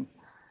going. And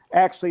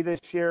actually,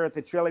 this year at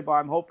the Chili Bowl,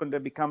 I'm hoping to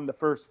become the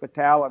first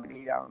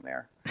fatality down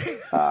there.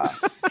 Oh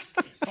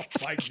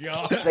my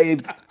God!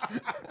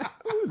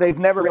 They've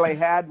never really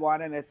had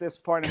one, and at this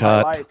point in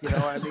my life,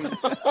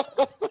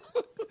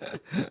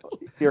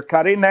 you're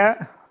cutting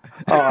that.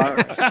 Oh, all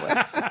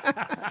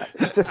right.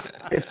 It's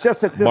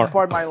just at this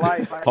point in my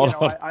life,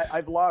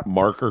 I've lost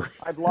marker.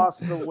 I've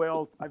lost the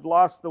will. I've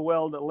lost the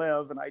will to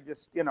live, and I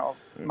just,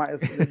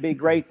 it'd be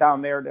great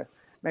down there to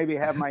maybe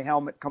have my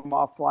helmet come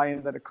off, fly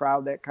into the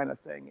crowd, that kind of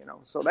thing,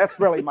 So that's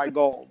really my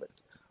goal, but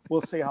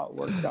we'll see how it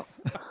works out.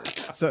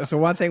 So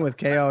one thing with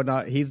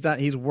KO,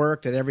 he's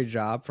worked at every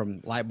job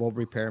from light bulb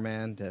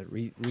repairman to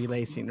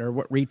relacing or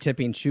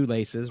retipping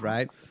shoelaces,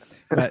 right?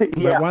 But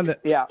one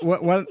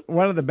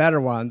of the better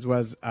ones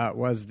was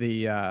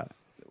the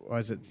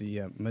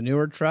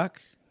manure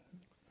truck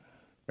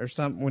or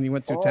something when you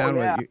went through town?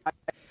 Yeah.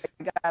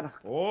 I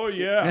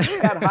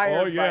got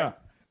hired.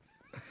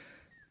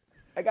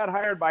 I got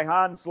hired by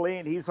Hans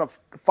Lean. He's a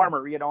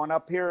farmer, and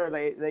up here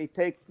they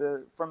take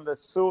from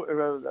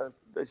the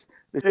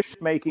dish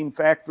making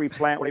factory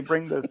plant where they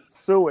bring the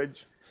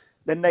sewage,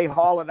 then they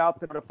haul it out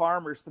to the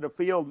farmers to the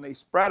field and they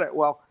spread it.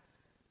 Well,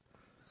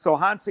 so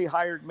Hansi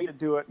hired me to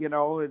do it,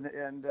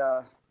 and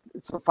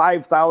it's a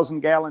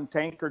 5,000-gallon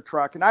tanker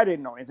truck, and I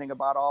didn't know anything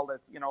about all the,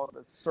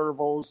 the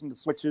servos and the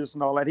switches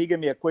and all that. He gave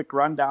me a quick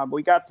rundown. But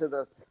we got to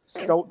the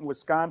Stoughton,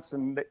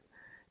 Wisconsin,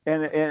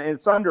 and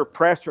it's under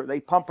pressure. They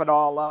pump it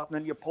all up, and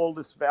then you pull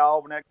this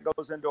valve, and it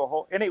goes into a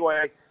hole. Anyway,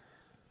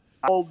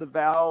 I pulled the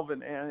valve,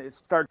 and it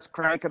starts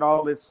cranking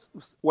all this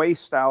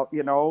waste out,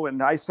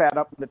 and I sat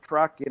up in the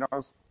truck,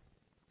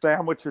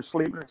 sandwich or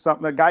sleeping or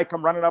something. The guy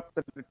come running up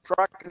to the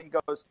truck, and he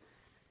goes,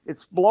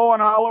 "It's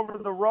blowing all over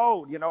the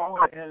road,"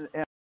 and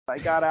I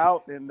got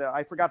out, and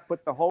I forgot to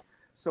put the hose,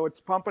 so it's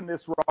pumping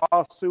this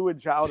raw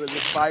sewage out of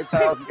this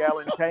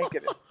 5,000-gallon tank,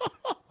 and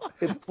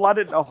it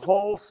flooded the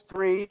whole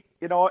street,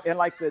 and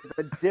like the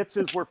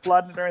ditches were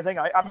flooding and everything.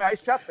 I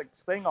shut the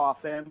thing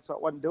off then, so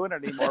it wasn't doing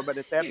it anymore, but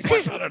at that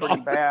point it was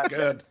pretty bad.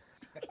 Good.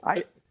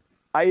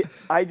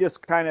 I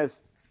just kind of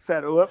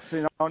said, "Oops,"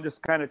 and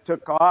just kind of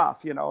took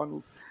off,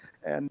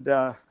 and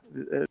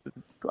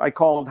I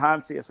called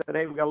Hansi. I said,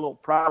 "Hey, we got a little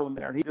problem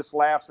there." And he just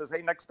laughed, says,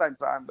 "Hey, next time,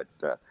 Tom."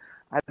 But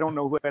I don't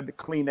know who had to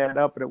clean that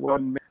up, and it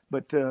wasn't me.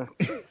 But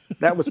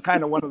that was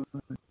kind of one of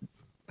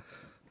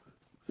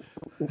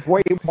the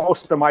way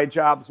most of my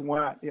jobs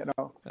went,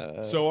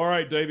 So, all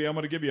right, Davey, I'm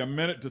going to give you a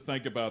minute to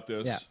think about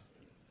this. Yeah.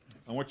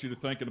 I want you to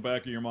think in the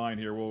back of your mind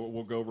here.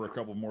 We'll go over a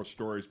couple more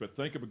stories, but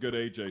think of a good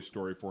AJ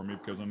story for me,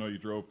 because I know you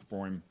drove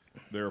for him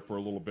there for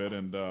a little bit,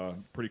 and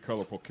pretty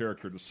colorful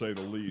character to say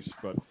the least.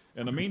 But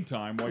in the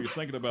meantime, while you're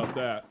thinking about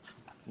that,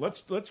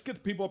 let's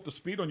get people up to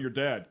speed on your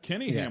dad,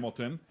 Kenny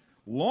Hamilton,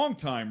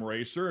 longtime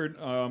racer.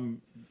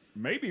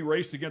 Maybe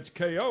raced against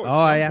KO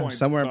at some point,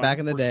 somewhere back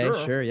in the day,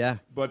 sure, yeah.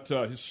 But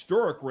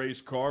historic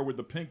race car with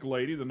the pink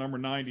lady, the number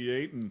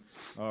 98, and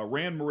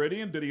ran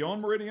Meridian. Did he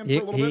own Meridian for a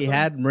little bit? He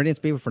had Meridian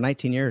Speedway for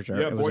 19 years.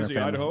 Yeah, Boise,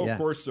 Idaho. Yeah. Of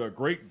course,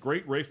 great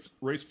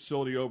race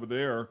facility over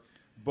there.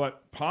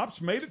 But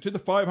Pops made it to the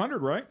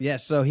 500, right? Yeah,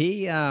 so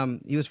he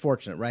was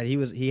fortunate, right?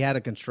 He had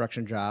a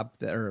construction job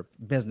or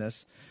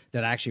business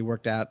that I actually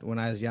worked out when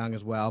I was young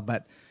as well.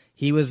 But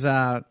he was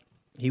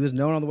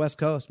known on the West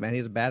Coast, man.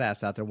 He's a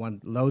badass out there.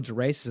 Won loads of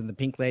races in the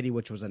Pink Lady,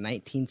 which was a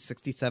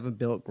 1967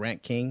 built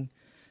Grant King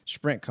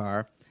sprint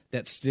car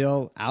that's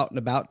still out and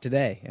about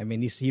today. I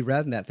mean, he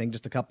ran that thing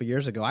just a couple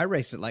years ago. I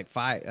raced it like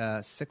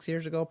 6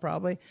 years ago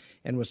probably,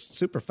 and was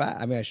super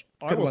fast. I mean,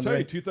 I will tell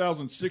you,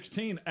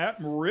 2016 at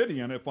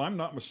Meridian, if I'm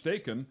not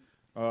mistaken,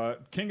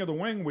 King of the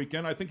Wing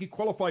weekend, I think he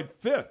qualified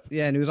 5th.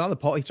 Yeah, and he was on the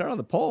pole. He started on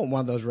the pole in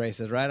one of those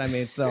races, right? I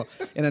mean, so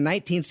in a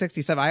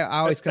 1967, I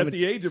always at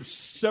the age of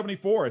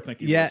 74, I think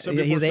he was.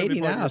 He's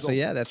 80 now, so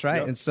yeah, that's right.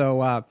 Yep. And so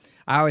I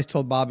always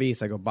told Bob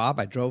East, I go, "Bob,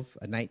 I drove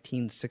a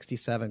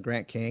 1967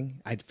 Grant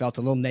King. I felt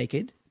a little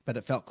naked, but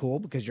it felt cool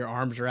because your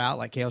arms are out.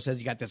 Like Kale says,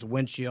 you got this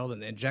windshield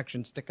and the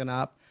injection sticking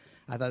up.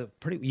 I thought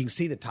you can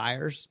see the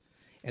tires,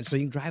 and so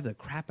you can drive the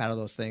crap out of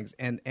those things.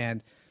 And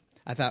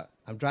I thought,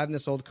 I'm driving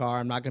this old car.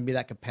 I'm not going to be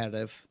that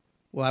competitive.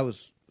 Well, I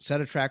set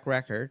a track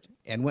record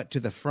and went to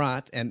the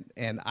front, and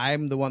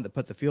I'm the one that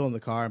put the fuel in the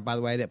car. And by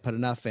the way, I didn't put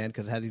enough in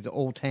because I had these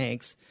old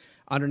tanks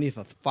underneath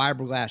a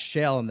fiberglass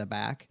shell in the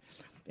back,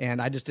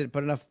 and I just didn't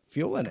put enough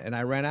fuel in it, and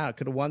I ran out. I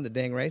could have won the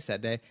dang race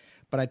that day.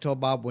 But I told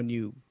Bob, when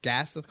you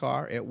gassed the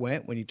car, it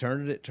went. When you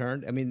turned it, it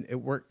turned. I mean, it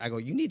worked. I go,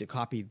 you need to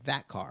copy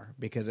that car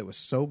because it was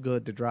so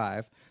good to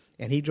drive.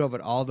 And he drove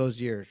it all those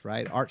years,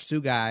 right? Art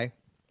Sugai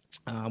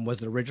was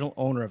the original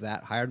owner of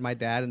that, hired my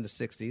dad in the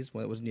 60s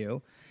when it was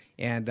new.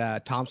 And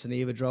Thompson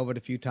Eva drove it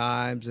a few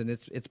times, and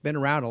it's been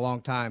around a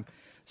long time.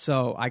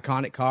 So,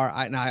 iconic car.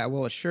 I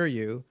will assure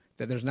you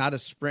that there's not a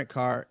sprint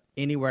car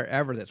anywhere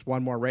ever that's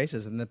won more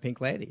races than the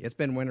Pink Lady. It's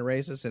been winning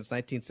races since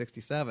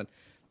 1967.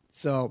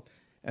 So,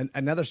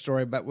 another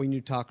story, but when you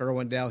talk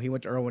Irwindale, he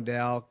went to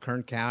Irwindale,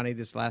 Kern County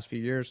this last few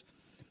years,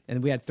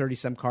 and we had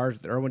 30-some cars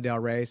at the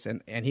Irwindale race,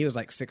 and he was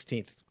like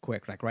 16th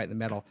quick, like right in the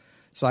middle.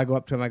 So I go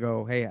up to him, I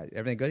go, "Hey,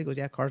 everything good?" He goes,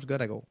 "Yeah, car's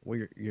good." I go, "Well,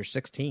 you're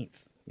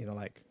 16th."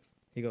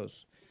 He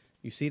goes,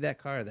 "You see that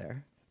car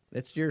there?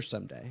 It's yours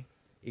someday."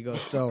 He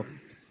goes, "So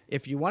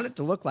if you want it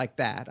to look like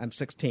that, I'm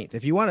 16th.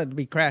 If you want it to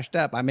be crashed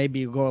up, I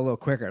maybe go a little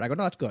quicker." And I go,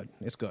 "No, it's good.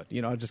 It's good.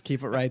 Just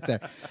keep it right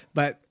there."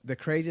 But the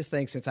craziest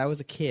thing, since I was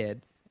a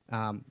kid,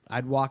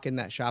 I'd walk in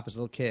that shop as a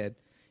little kid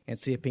and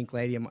see a Pink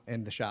Lady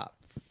in the shop.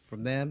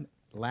 From then,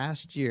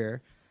 last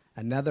year,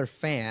 another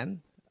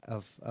fan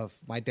of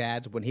my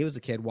dad's, when he was a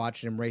kid,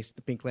 watching him race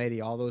the Pink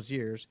Lady all those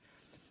years,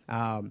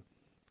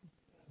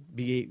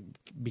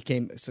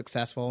 became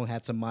successful and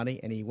had some money,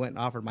 and he went and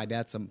offered my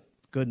dad some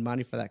good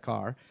money for that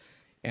car.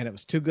 And it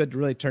was too good to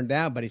really turn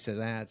down, but he says,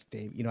 "It's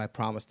Dave. I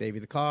promised Davey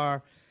the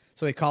car."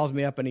 So he calls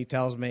me up and he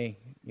tells me,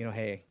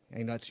 "Hey,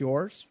 it's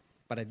yours,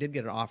 but I did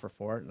get an offer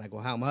for it." And I go,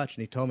 "How much?"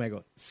 And he told me, I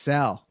go,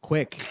 "Sell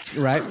quick,"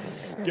 right?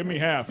 Give me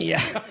half.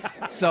 Yeah.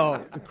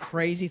 So the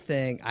crazy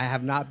thing, I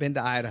have not been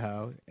to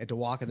Idaho and to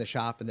walk in the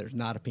shop, and there's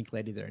not a Pink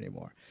Lady there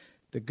anymore.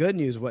 The good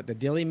news, what the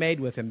deal he made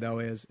with him, though,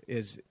 is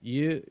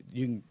you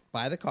can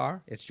buy the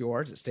car. It's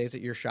yours. It stays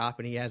at your shop,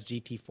 and he has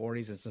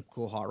GT40s and some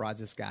cool hot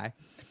rods, this guy.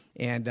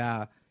 And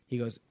he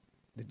goes,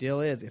 "The deal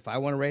is, if I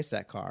want to race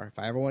that car, if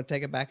I ever want to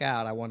take it back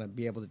out, I want to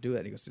be able to do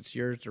it." He goes, "It's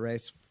yours to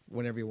race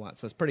whenever you want."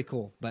 So it's pretty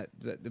cool. But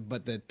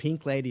the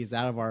Pink Lady is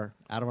out of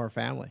our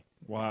family.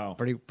 Wow.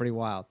 Pretty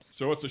wild.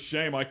 So it's a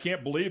shame. I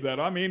can't believe that.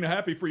 I mean,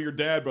 happy for your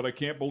dad, but I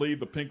can't believe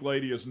the Pink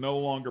Lady is no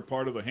longer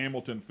part of the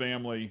Hamilton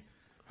family.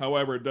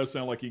 However, it does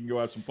sound like he can go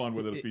have some fun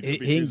with it. If he He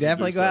chooses can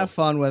definitely to go do so. have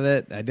fun with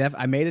it.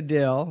 I made a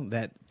deal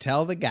that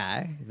tell the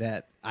guy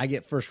that I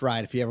get first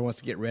ride if he ever wants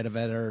to get rid of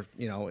it, or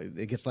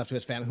it gets left to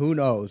his family. Who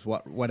knows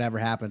whatever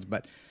happens,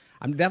 but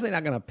I'm definitely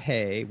not going to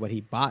pay what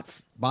he bought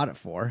it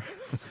for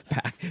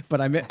back.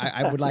 But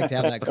I would like to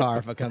have that car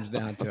if it comes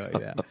down to it.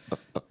 Yeah.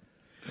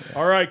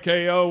 All right,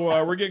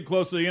 KO, we're getting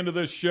close to the end of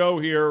this show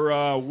here.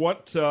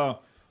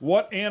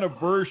 What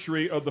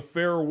anniversary of the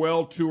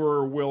farewell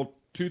tour will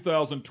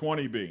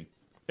 2020 be?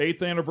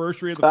 8th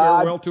anniversary of the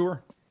farewell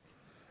tour?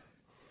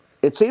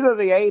 It's either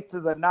the 8th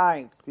or the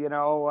 9th.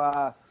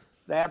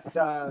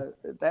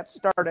 That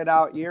started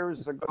out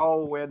years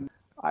ago when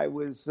I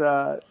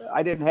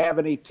didn't have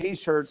any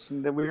T-shirts,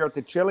 and we were at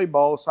the Chili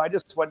Bowl, so I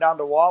just went down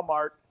to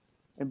Walmart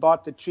and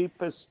bought the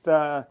cheapest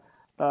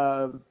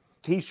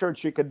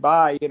T-shirts you could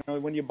buy.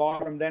 When you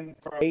bought them then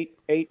for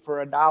eight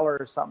for $1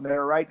 or something,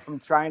 they're right from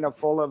China,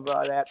 full of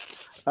that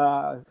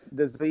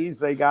disease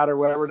they got or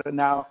whatever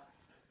now.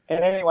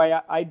 And anyway,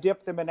 I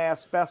dipped them in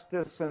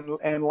asbestos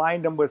and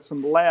lined them with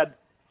some lead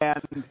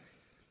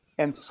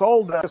and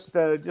sold just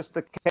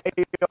the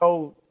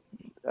KO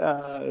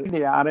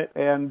on it,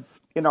 and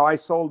I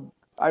sold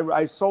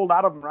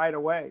out of them right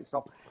away.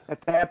 So at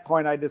that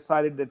point, I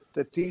decided that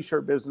the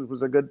T-shirt business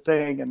was a good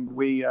thing, and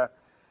we.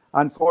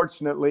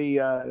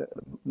 Unfortunately,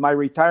 my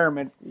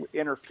retirement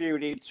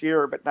interfered each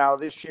year, but now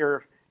this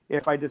year,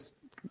 it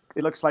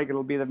looks like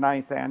it'll be the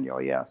 9th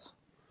annual, yes.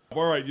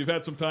 All right, you've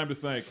had some time to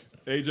think.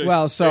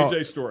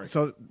 AJ story.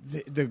 So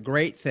the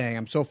great thing,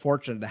 I'm so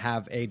fortunate to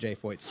have AJ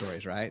Foyt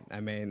stories, right? I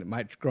mean,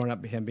 growing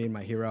up, him being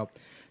my hero.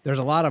 There's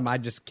a lot of them I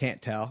just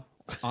can't tell,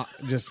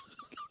 just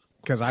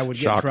because I would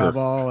get in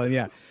trouble, and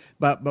yeah.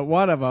 But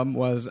one of them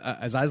was,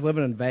 as I was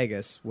living in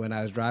Vegas when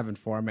I was driving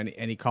for him,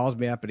 and he calls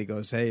me up and he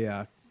goes, "Hey,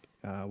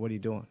 what are you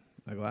doing?"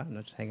 I go,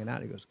 "I'm just hanging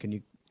out." He goes, "Can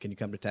you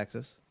come to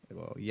Texas?" I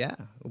go, "Yeah."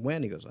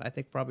 "When?" He goes, "I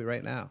think probably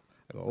right now."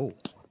 I go,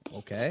 "Oh,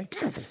 okay."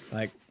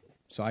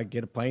 So I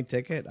get a plane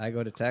ticket. I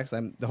go to Texas.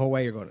 The whole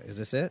way you're going, "Is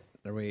this it?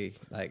 Are we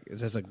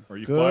is this Are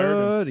you good?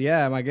 fired?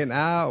 Yeah. Am I getting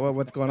out?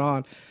 What's going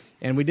on?"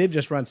 And we did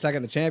just run second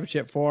in the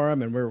championship for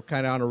him, and we were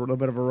kind of on a little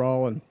bit of a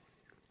roll, and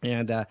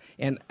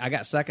I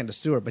got second to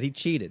Stewart, but he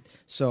cheated.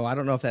 So I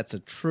don't know if that's a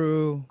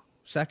true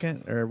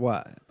second or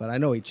what, but I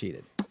know he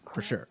cheated.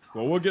 For sure.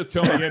 Well, we'll get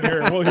Tony in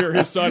here and we'll hear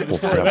his side of the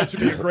story. That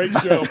should be a great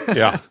show.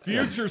 Yeah.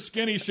 Future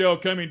skinny show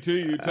coming to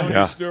you.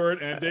 Tony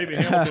Stewart and Davey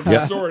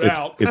Hamilton sort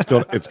out. It's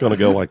going to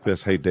go like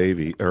this. Hey,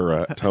 Davey,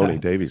 or Tony,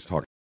 Davey's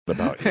talking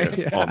about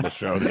you on the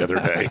show the other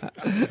day.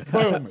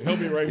 Boom. He'll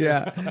be right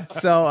here. Yeah.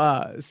 So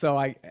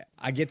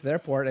I get to the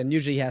airport, and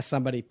usually he has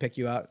somebody pick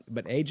you out,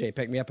 but AJ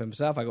picked me up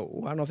himself. I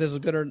go, I don't know if this is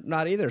good or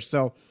not either.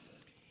 So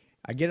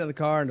I get in the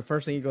car, and the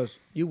first thing he goes,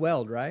 "You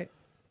weld, right?"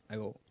 I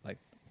go, "Like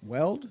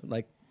weld?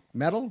 Like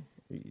metal?"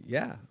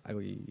 "Yeah." I go,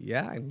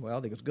 "Yeah, I can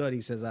weld." He goes, "Good."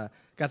 He says,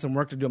 "Got some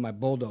work to do on my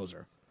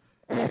bulldozer."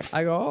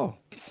 I go, "Oh,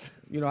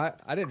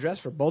 I didn't dress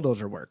for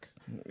bulldozer work."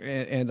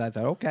 And I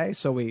thought, okay.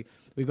 So we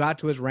got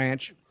to his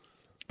ranch,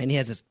 and he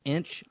has this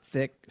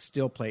inch-thick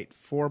steel plate,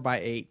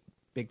 4x8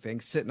 big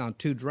thing, sitting on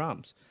 2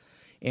 drums.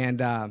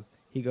 And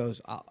he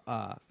goes,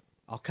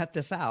 I'll cut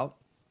this out,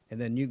 and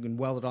then you can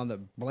weld it on the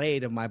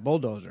blade of my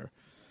bulldozer."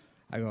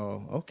 I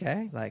go,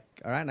 "Okay." All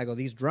right. And I go,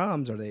 "These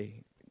drums, are they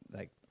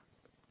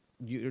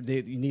you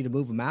need to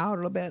move them out a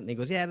little bit?" And he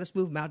goes, "Yeah, let's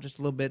move them out just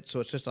a little bit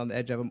so it's just on the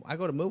edge of them." I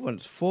go to move one,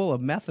 it's full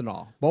of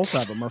methanol. Both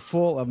of them are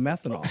full of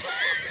methanol.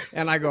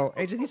 And I go,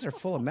 "AJ, these are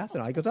full of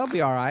methanol." He goes, "I'll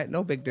be all right,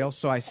 no big deal."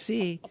 So I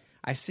see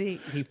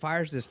he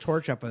fires this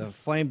torch up with a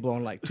flame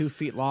blowing like 2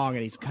 feet long,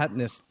 and he's cutting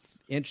this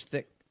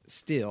inch-thick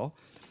steel.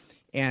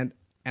 And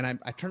I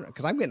turn,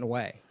 because I'm getting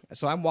away.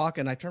 So I'm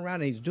walking, I turn around,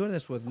 and he's doing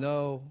this with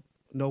no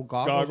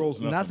goggles,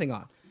 nothing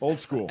on. Old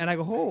school. And I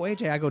go, "Oh,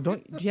 AJ," I go,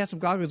 do you have some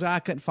goggles?" I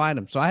couldn't find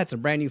them. So I had some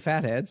brand new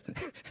fatheads,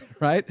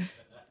 right?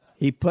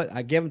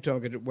 I give them to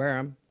him to wear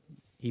them.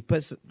 He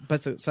puts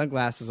the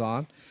sunglasses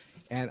on,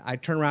 and I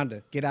turn around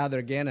to get out of there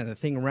again, and the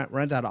thing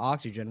runs out of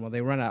oxygen. When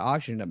they run out of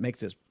oxygen, it makes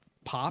this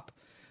pop.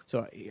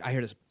 So I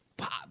hear this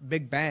pop,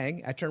 big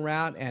bang. I turn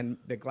around, and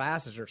the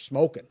glasses are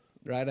smoking,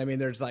 right? I mean,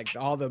 there's like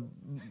all the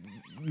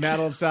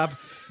metal and stuff.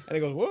 And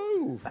he goes,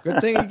 "Whoa, good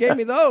thing you gave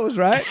me those,"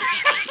 right?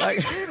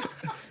 Yeah.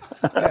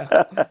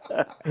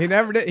 He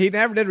never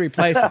did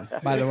replace them,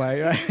 by the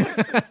way.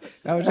 Right?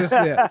 That was just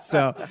it.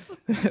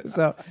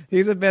 So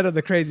he's a bit of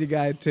the crazy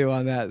guy too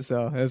on that.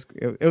 So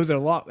it was a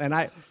lot. And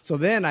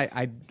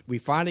we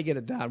finally get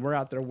it done. We're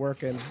out there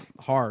working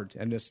hard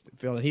in this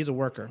field, and he's a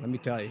worker. Let me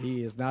tell you,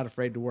 he is not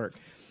afraid to work.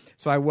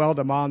 So I weld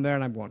him on there,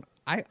 and I'm going.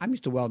 I'm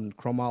used to welding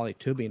chromoly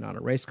tubing on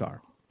a race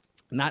car,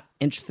 not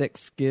inch-thick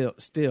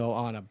steel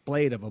on a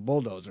blade of a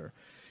bulldozer.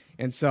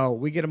 And so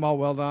we get him all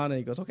welded on, and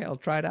he goes, "Okay, I'll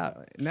try it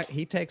out." And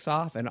he takes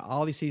off, and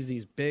all he sees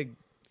these big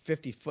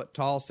 50-foot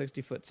tall,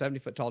 60-foot,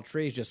 70-foot tall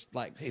trees just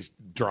like He's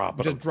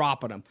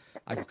dropping them.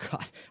 I go,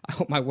 "God, I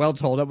hope my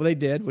welds hold up." Well, they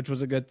did, which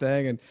was a good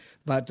thing.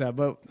 But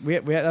we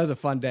had, that was a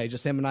fun day,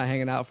 just him and I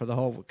hanging out for the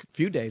whole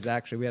few days.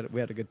 Actually, we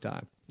had a good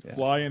time. Yeah.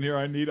 Fly in here.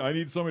 I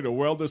need somebody to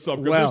weld this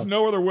up because there's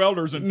no other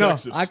welders in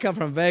Texas. I come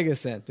from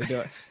Vegas to do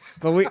it.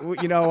 But we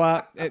you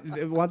know,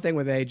 one thing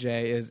with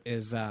AJ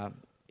is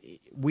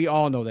we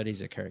all know that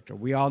he's a character.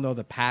 We all know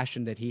the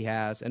passion that he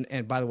has.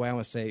 And by the way, I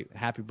want to say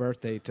happy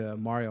birthday to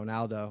Mario and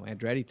Aldo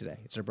Andretti today.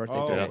 It's their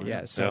birthday today.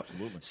 Yeah.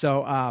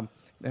 So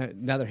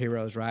another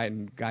heroes, right?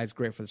 And guy's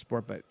great for the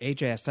sport. But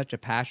AJ has such a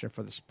passion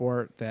for the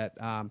sport that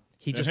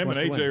he just wants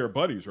to win. Him and AJ are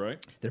buddies,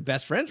 right? They're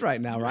best friends right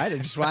now, right?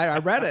 And just why I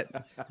read it,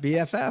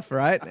 BFF,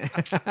 right?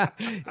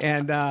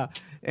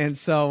 and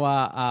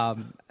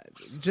so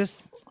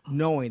just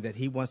knowing that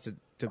he wants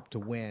to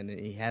win, and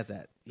he has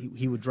that,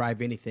 he would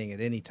drive anything at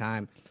any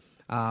time.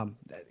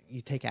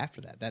 You take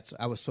after that.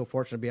 I was so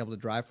fortunate to be able to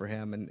drive for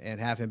him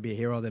and have him be a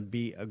hero, then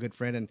be a good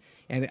friend.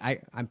 And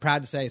I'm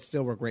proud to say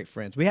still we're great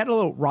friends. We had a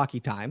little rocky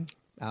time,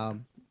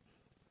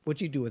 what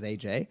you do with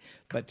AJ,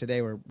 but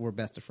today we're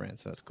best of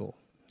friends, so it's cool.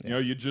 Yeah. You know,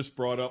 you just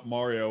brought up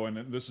Mario,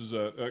 and this is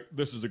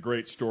a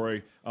great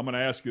story. I'm going to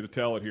ask you to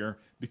tell it here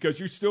because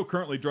you still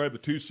currently drive the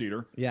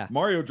two-seater. Yeah.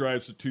 Mario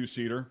drives the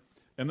two-seater,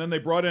 and then they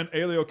brought in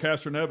Elio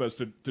Castroneves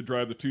to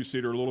drive the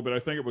two-seater a little bit. I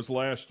think it was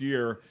last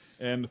year.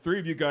 And the three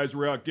of you guys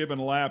were out giving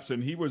laps,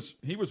 and he was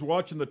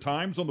watching the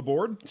times on the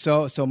board.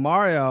 So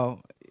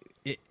Mario,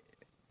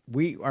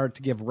 we are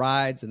to give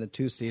rides in the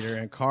two-seater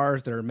and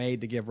cars that are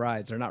made to give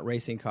rides. They're not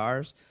racing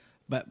cars,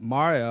 but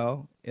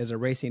Mario is a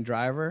racing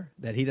driver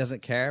that he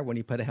doesn't care when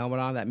you put a helmet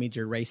on. That means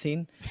you're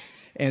racing,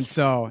 and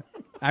so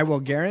I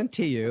will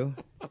guarantee you,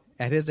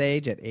 at his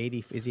age, at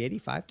 80, is he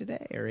 85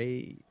 today or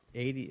 80?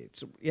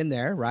 It's in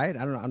there, right?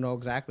 I don't know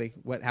exactly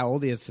how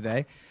old he is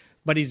today.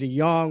 But he's a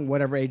young,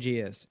 whatever age he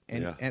is,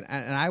 and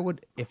I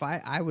would, if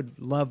I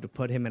would love to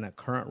put him in a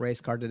current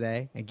race car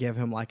today and give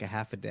him like a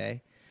half a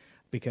day,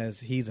 because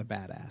he's a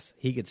badass.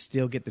 He could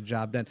still get the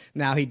job done.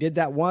 Now he did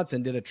that once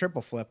and did a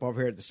triple flip over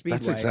here at the Speedway.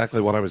 That's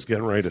exactly what I was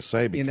getting ready to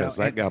say because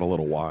that got a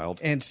little wild.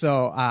 And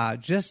so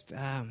just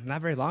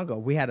not very long ago,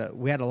 we had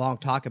a long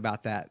talk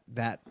about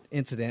that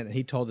incident, and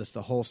he told us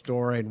the whole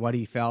story and what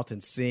he felt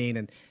and seen.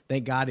 And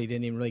thank God he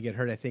didn't even really get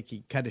hurt. I think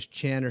he cut his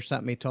chin or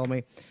something. He told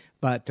me,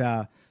 but.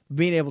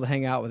 Being able to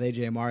hang out with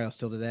AJ and Mario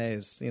still today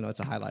is, it's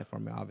a highlight for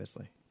me,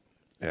 obviously.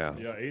 Yeah.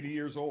 Yeah, 80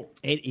 years old.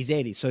 He's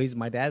 80, so he's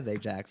my dad's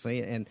age,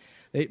 actually. And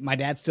my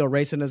dad's still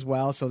racing as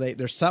well, so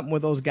there's something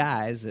with those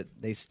guys that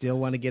they still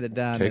want to get it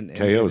done.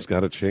 KO's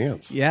got a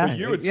chance. Yeah,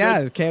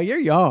 KO, you're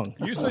young.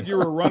 You said you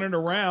were running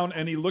around,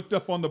 and he looked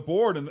up on the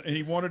board, and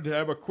he wanted to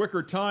have a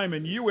quicker time,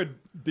 and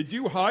did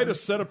you hide a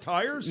set of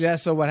tires? Yeah,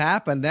 so what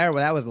happened there,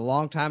 that was a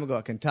long time ago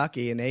at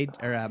Kentucky,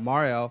 and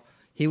Mario,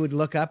 he would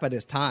look up at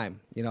his time,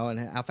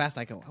 and how fast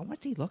I go, oh,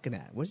 what's he looking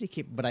at? What does he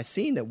keep? But I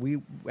seen that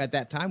at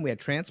that time, we had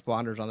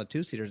transponders on the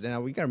two-seaters. Now,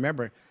 we got to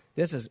remember,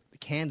 this is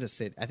Kansas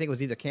City. I think it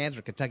was either Kansas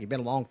or Kentucky. It's been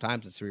a long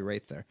time since we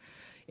raced there.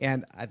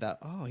 And I thought,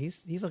 oh,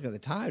 he's looking at the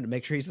time to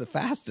make sure he's the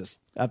fastest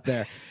up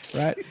there,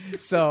 right?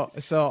 so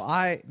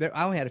I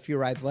only had a few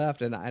rides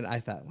left, and I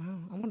thought, well,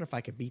 I wonder if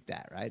I could beat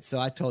that, right? So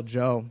I told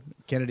Joe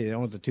Kennedy, that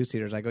owns the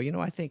two-seaters, I go,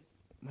 I think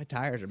my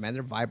tires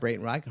they're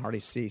vibrating. I can hardly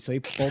see. So he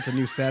bolts a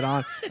new set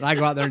on, and I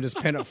go out there and just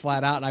pin it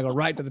flat out, and I go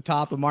right to the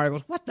top, and Mario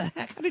goes, what the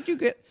heck? How did you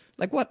get,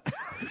 what?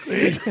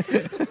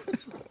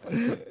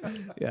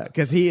 Yeah,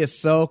 because he is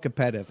so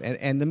competitive.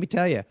 And let me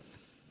tell you,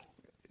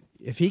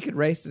 if he could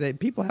race today,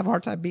 people have a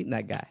hard time beating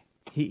that guy.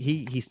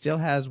 He still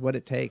has what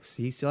it takes.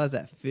 He still has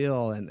that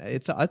feel, and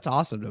it's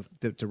awesome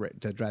to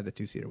drive the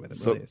two-seater with him.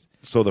 Really is.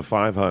 So the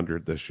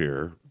 500 this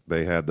year,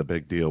 they had the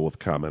big deal with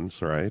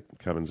Cummins, right?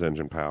 Cummins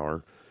Engine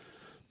Power.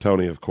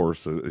 Tony, of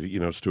course,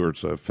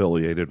 Stewart's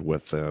affiliated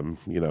with them,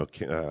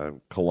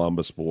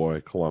 Columbus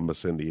boy,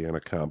 Columbus, Indiana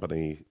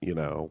company,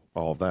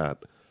 all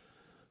that.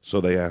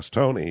 So they asked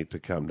Tony to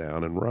come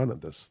down and run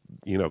this,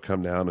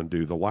 come down and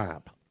do the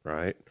lap,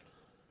 right?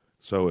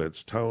 So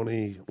it's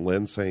Tony,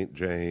 Lynn St.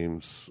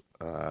 James,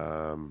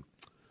 I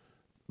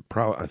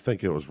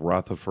think it was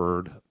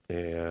Rutherford,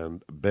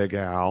 and Big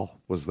Al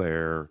was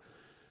there,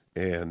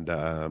 and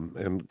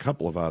a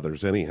couple of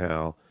others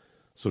anyhow.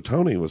 So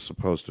Tony was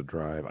supposed to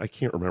drive. I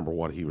can't remember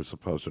what he was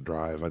supposed to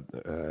drive,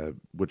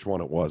 which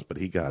one it was, but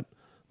he got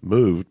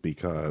moved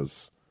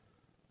because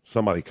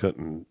somebody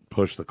couldn't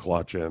push the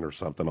clutch in or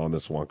something on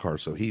this one car,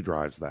 so he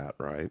drives that,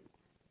 right?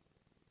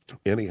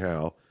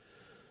 Anyhow,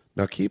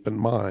 now keep in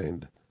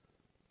mind,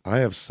 I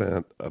have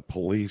sent a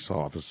police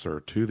officer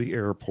to the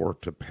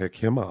airport to pick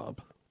him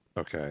up,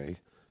 okay,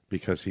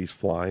 because he's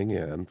flying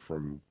in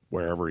from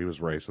wherever he was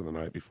racing the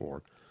night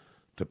before,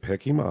 to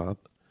pick him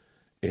up.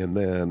 And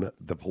then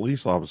the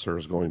police officer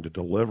is going to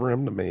deliver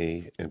him to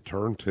me in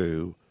turn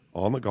 2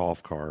 on the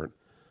golf cart.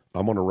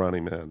 I'm going to run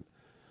him in.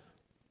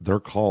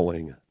 They're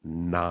calling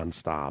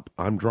nonstop.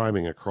 I'm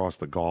driving across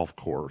the golf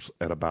course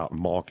at about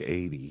Mach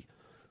 80,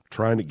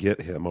 trying to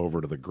get him over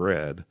to the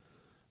grid.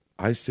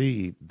 I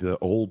see the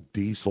old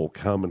diesel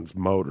Cummins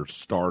motor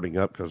starting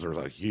up because there's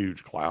a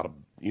huge cloud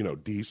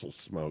of, diesel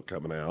smoke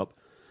coming out.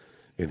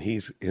 And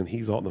he's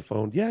on the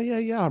phone. Yeah,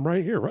 I'm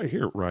right here.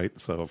 Right.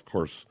 So, of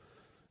course,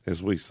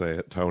 as we say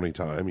it, Tony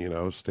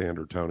time,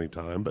 standard Tony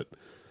time. But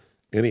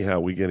anyhow,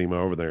 we get him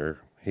over there.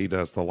 He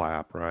does the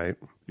lap, right?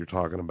 You're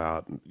talking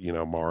about,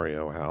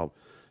 Mario, how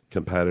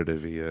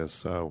competitive he is.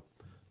 So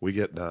we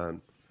get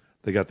done.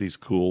 They got these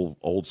cool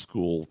old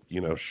school,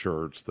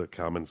 shirts that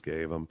Cummins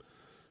gave them.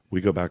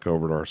 We go back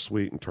over to our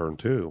suite and turn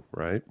 2,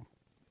 right?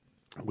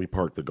 We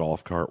park the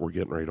golf cart. We're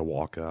getting ready to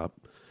walk up.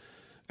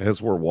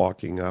 As we're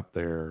walking up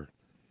there,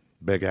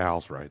 Big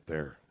Al's right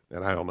there.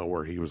 And I don't know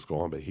where he was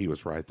going, but he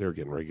was right there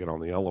getting ready to get on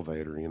the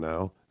elevator,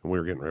 and we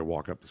were getting ready to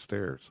walk up the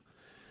stairs.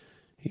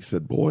 He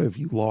said, "Boy, have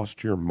you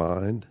lost your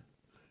mind?"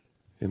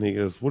 And he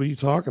goes, "What are you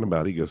talking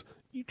about?" He goes,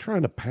 "You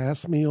trying to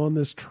pass me on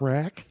this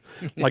track?"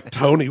 Like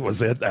Tony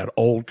was in that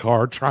old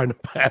car trying to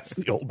pass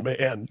the old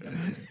man.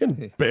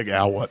 And Big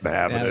Al wasn't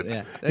having it.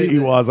 Yeah. He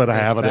wasn't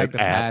having it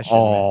at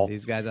all.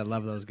 These guys, I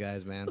love those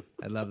guys, man.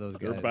 I love those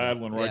guys. They're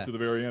battling right to the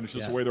very end. It's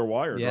just the way they're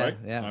wired, right?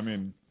 Yeah. I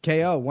mean,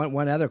 KO,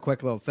 one other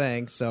quick little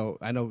thing. So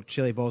I know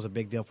Chili Bowl's a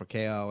big deal for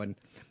KO,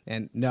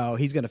 and no,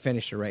 he's going to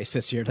finish the race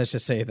this year. Let's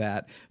just say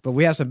that. But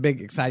we have some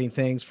big, exciting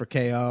things for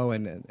KO,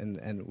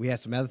 and we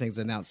have some other things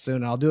to announce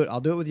soon. I'll do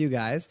it with you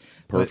guys.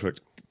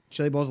 Perfect. But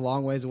Chili Bowl's a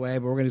long ways away,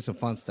 but we're going to do some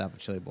fun stuff at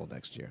Chili Bowl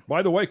next year.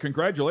 By the way,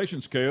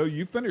 congratulations, KO.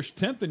 You finished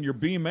 10th in your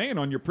B main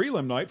on your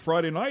prelim night,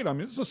 Friday night. I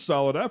mean, it's a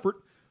solid effort.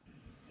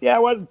 Yeah,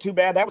 it wasn't too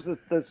bad. That was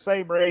the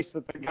same race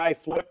that the guy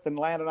flipped and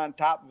landed on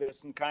top of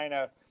us and kind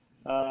of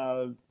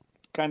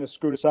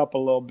screwed us up a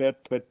little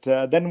bit. But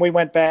then we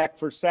went back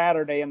for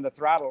Saturday, and the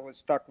throttle was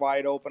stuck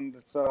wide open,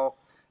 so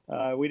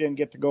we didn't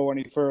get to go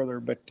any further.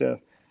 But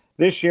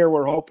this year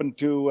we're hoping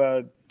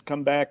to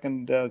come back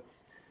and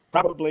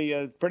probably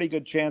a pretty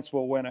good chance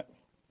we'll win it.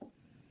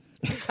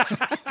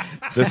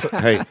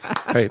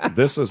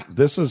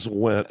 This is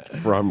went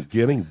from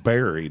getting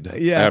buried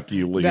after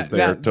you leave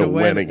to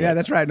winning it. Yeah,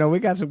 that's right. No, we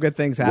got some good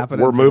things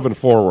happening. We're moving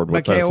forward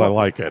with this. I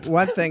like it.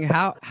 One thing,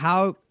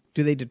 how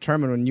do they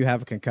determine when you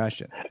have a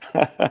concussion?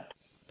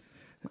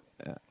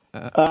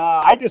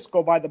 I just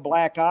go by the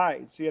black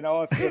eyes. If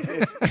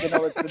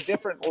it's the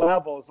different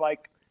levels.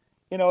 Like,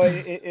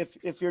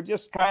 if you're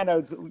just kind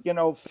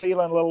of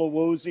feeling a little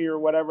woozy or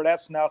whatever,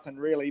 that's nothing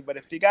really. But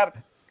if you got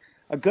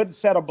a good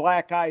set of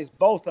black eyes,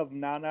 both of them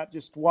now, not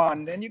just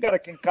one, then you got a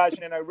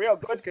concussion. And a real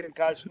good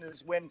concussion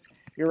is when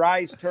your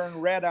eyes turn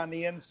red on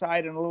the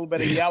inside and a little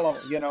bit of yellow,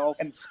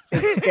 and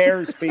it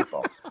scares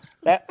people.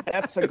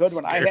 That's a good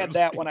one. I had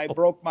that when I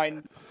broke my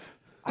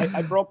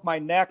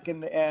neck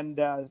and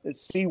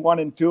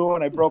C1 and 2,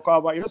 and I broke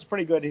all my. It was a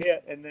pretty good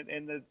hit.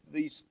 And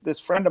this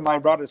friend of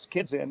mine brought his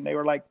kids in. They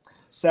were like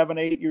 7,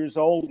 8 years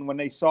old, and when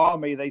they saw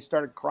me, they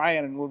started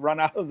crying and would run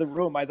out of the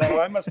room. I thought,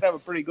 well, I must have a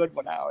pretty good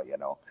one now,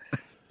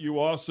 You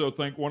also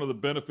think one of the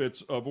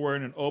benefits of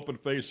wearing an open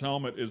face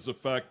helmet is the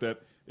fact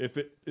that if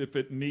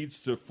it needs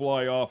to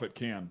fly off, it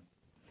can.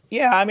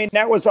 Yeah, I mean,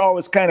 that was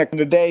always kind of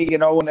the day,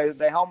 when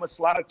the helmets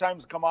a lot of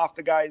times come off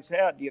the guy's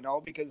head,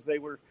 because they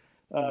were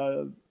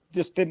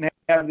just didn't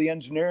have the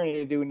engineering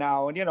to do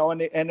now.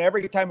 And, and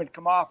every time it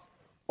come off,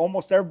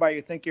 almost everybody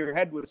would think your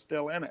head was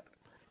still in it,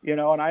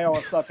 and I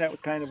always thought that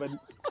was kind of a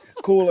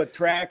cool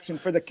attraction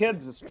for the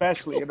kids,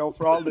 especially,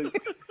 for all the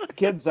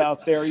kids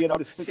out there,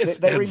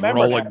 they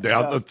remember rolling that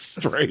down stuff. the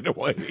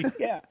straightaway.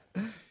 Yeah.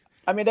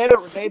 I mean,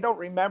 they don't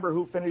remember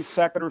who finished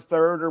second or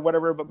third or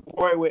whatever, but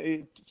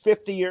boy,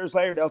 50 years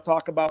later, they'll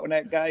talk about when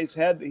that guy's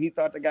head, he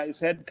thought the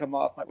guy's head come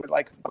off.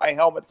 Like my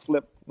helmet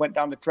flip went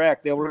down the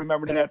track. They'll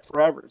remember that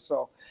forever.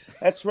 So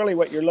that's really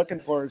what you're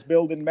looking for, is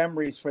building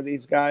memories for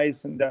these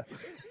guys. And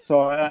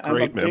so I'm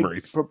a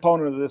big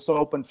proponent of this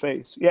open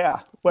face.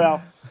 Yeah,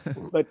 well,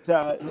 but,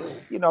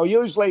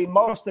 usually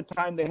most of the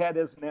time the head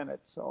isn't in it.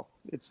 So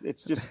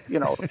it's just,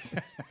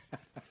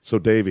 So,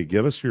 Davey,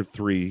 give us your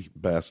 3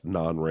 best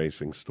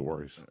non-racing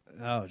stories.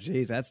 Oh,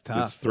 geez, that's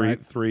tough.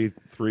 It's three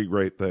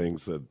great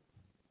things.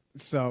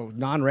 So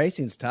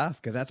non-racing's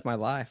tough because that's my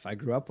life. I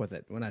grew up with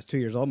it. When I was 2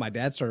 years old, my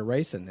dad started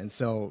racing, and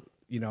so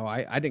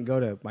I didn't go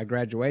to my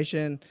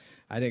graduation.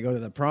 I didn't go to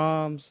the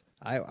proms.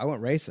 I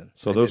went racing.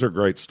 So those are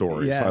great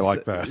stories. Yes, I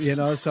like that.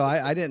 So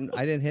I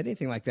didn't hit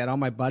anything like that. All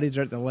my buddies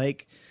are at the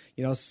lake,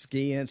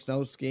 skiing,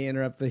 snow skiing,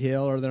 or up the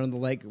hill, or they're on the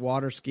lake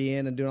water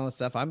skiing and doing all this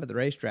stuff. I'm at the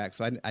racetrack,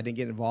 so I didn't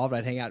get involved.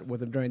 I'd hang out with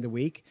them during the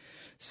week.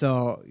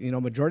 So,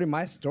 majority of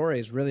my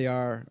stories really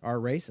are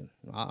racing,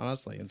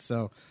 honestly. And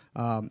so,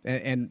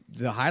 and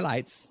the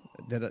highlights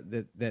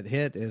that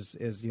hit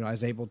is I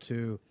was able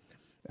to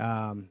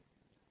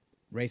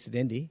race at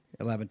Indy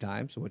 11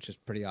 times, which is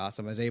pretty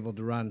awesome. I was able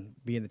to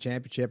be in the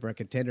championship or a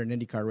contender in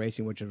IndyCar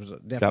racing, which was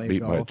definitely got beat a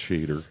goal. by a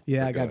cheater.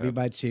 Yeah, I got beat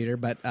by a cheater,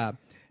 but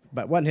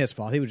wasn't his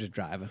fault. He was just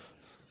driving.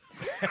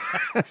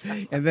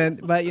 And then,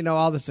 but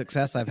all the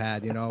success I've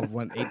had,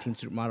 won 18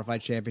 super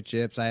modified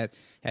championships. I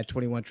had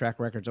 21 track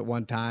records at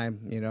one time,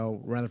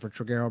 running for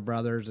Trigueiro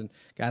Brothers and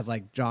guys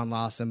like John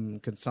Lawson,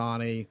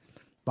 Consani,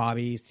 Bob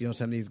East, some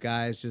of these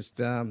guys. It's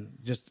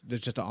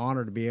just an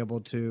honor to be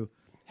able to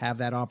have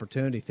that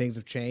opportunity. Things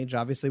have changed.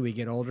 Obviously, we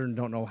get older and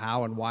don't know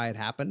how and why it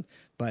happened,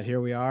 but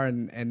here we are,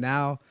 and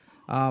now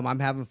I'm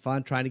having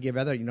fun trying to give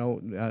other,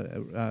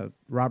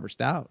 Robert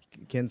Stout,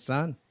 Ken's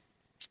son.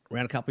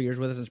 ran a couple years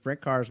with us in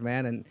sprint cars,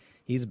 man, and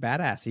he's a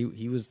badass.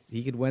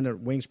 He could win a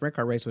wing sprint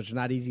car race, which is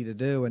not easy to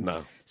do. And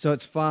so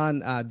it's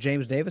fun.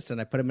 James Davison,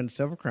 I put him in a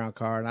Silver Crown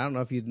car, and I don't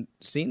know if you've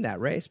seen that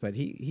race, but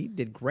he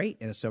did great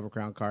in a Silver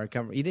Crown car.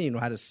 He didn't even know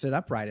how to sit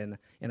upright in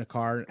a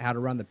car, how to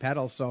run the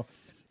pedals. So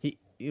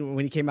when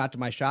he came out to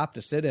my shop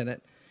to sit in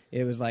it,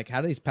 it was like,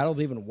 how do these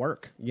pedals even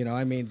work?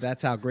 I mean,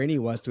 that's how green he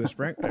was to a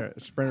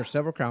Sprinter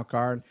Silver Crown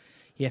car. And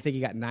I think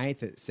he got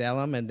 9th at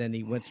Salem, and then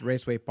he went to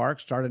Raceway Park,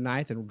 started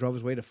 9th, and drove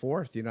his way to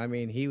 4th. I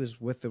mean, he was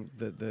with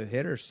the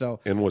hitters. So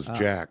and was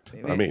jacked.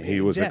 I mean,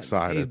 he was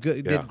excited.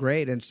 He did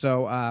great. And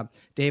so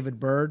David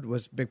Bird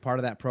was a big part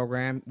of that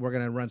program. We're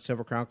going to run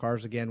Silver Crown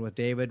cars again with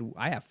David.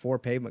 I have 4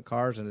 pavement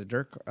cars and a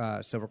dirt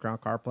Silver Crown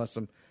car, plus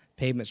some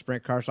pavement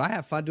sprint cars. So I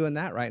have fun doing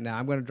that right now.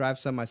 I'm going to drive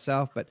some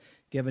myself, but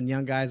giving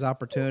young guys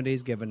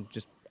opportunities, giving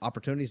just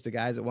opportunities to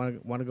guys that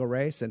want to go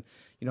race. And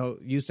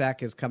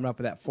USAC is coming up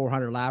with that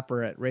 400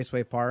 lapper at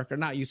Raceway Park, or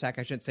not USAC,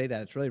 I shouldn't say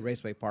that, it's really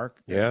Raceway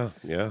Park. Yeah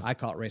I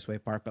call it Raceway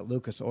Park, but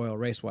Lucas Oil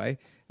Raceway.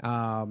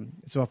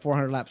 So a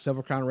 400 lap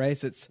Silver Crown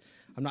race,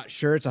 I'm not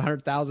sure it's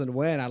 100,000 to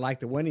win. I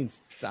like the winning.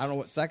 I don't know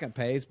what second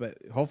pays, but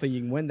hopefully you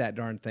can win that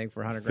darn thing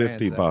for $100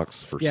 grand.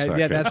 $50 for second.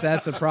 Yeah,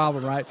 that's the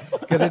problem, right?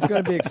 Because it's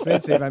going to be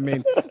expensive. I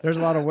mean, there's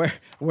a lot of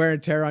wear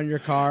and tear on your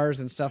cars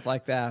and stuff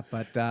like that.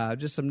 But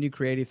just some new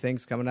creative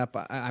things coming up.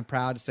 I'm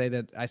proud to say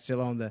that I still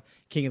own the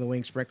King of the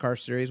Wing Sprint Car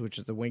Series, which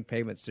is the wing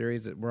pavement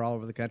series that we're all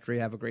over the country.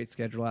 Have a great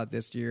schedule out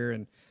this year,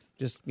 and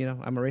just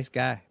I'm a race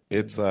guy.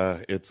 It's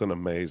an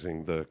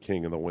amazing, the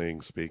King of the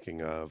Wing.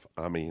 Speaking of,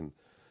 I mean,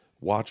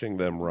 watching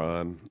them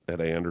run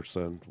at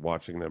Anderson,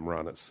 watching them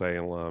run at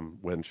Salem,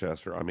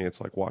 Winchester, I mean, it's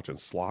like watching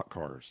slot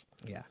cars.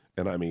 Yeah.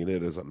 And I mean,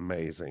 it is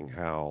amazing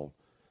how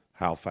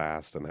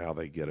fast and how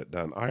they get it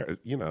done.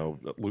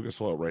 Lucas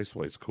Oil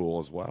Raceway is cool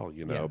as well,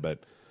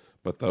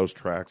 but those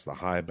tracks, the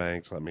high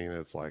banks, I mean,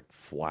 it's like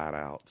flat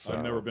out. So.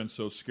 I've never been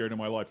so scared in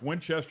my life.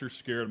 Winchester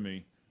scared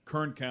me.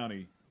 Kern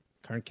County,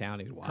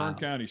 wow. Kern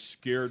County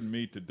scared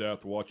me to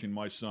death watching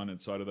my son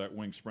inside of that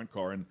wing sprint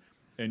car.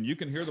 And you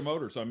can hear the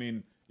motors. I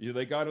mean,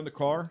 they got in the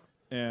car,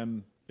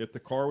 and if the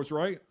car was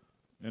right,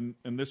 and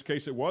in this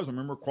case it was, I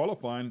remember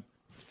qualifying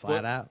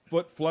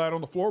foot flat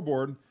on the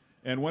floorboard,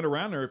 and went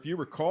around there. If you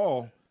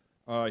recall,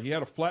 he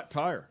had a flat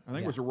tire. I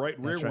think it was the right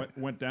rear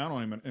went down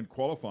on him in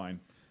qualifying,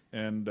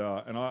 and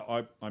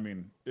I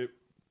mean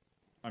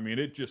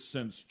it just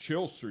sends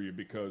chills through you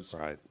because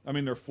I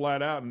mean they're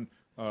flat out. And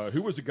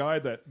who was the guy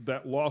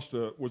that lost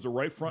was a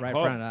right front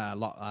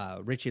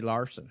hub? Richie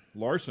Larson.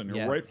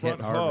 Your right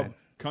front hub.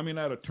 Coming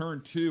out of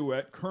turn 2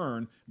 at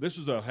Kern. This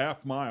is a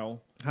half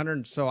mile.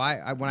 100. So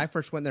I when I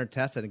first went there and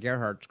tested a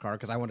Gerhardt's car,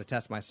 because I wanted to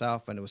test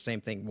myself, and it was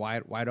same thing,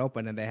 wide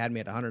open, and they had me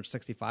at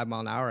 165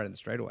 mile an hour in the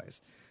straightaways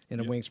in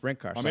a wing sprint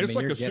car. So, I mean, it's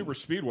like a super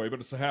speedway, but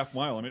it's a half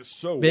mile. I mean, it's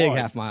so big wide.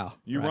 Half mile.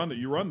 You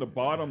run the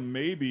bottom,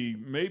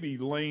 maybe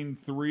lane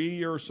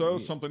 3 or so,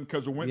 something,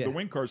 because the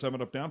wing cars have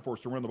enough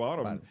downforce to run the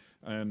bottom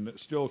and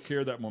still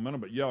carry that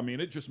momentum. But yeah, I mean,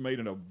 it just made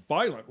a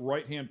violent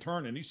right hand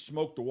turn, and he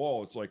smoked the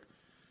wall. It's like,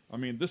 I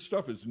mean, this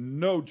stuff is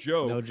no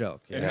joke. No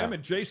joke. Yeah. And him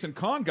and Jason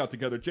Kahn got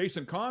together.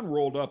 Jason Kahn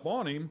rolled up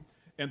on him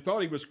and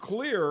thought he was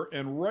clear,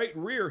 and right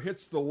rear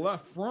hits the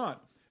left front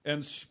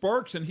and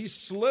sparks, and he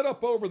slid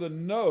up over the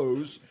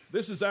nose.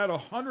 This is at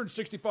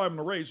 165 in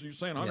the race. You're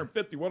saying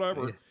 150,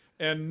 whatever. Yeah.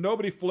 And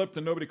nobody flipped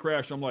and nobody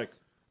crashed. I'm like,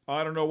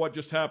 I don't know what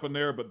just happened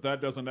there, but that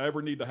doesn't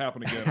ever need to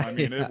happen again. I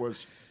mean,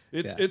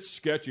 it's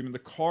sketchy. I mean, the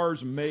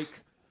cars make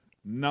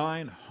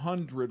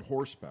 900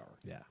 horsepower.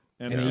 Yeah.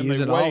 And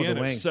they weigh in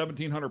at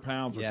 1,700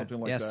 pounds or something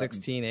like that. Yeah,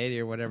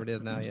 1,680 or whatever it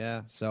is now.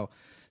 Yeah. So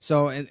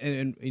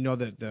and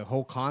the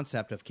whole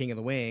concept of King of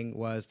the Wing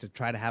was to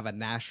try to have a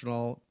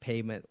national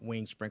pavement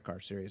wing sprint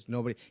car series.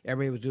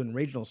 Everybody was doing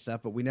regional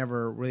stuff, but we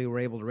never really were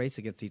able to race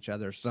against each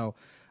other. So,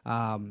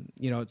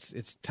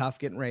 it's tough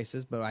getting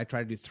races, but I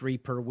try to do 3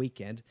 per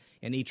weekend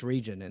in each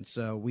region. And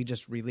so we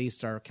just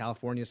released our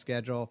California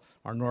schedule,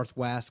 our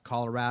Northwest,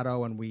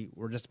 Colorado, and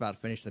we're just about to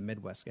finish the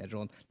Midwest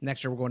schedule. And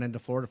next year we're going into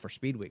Florida for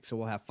Speed Week. So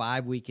we'll have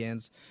 5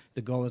 weekends.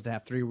 The goal is to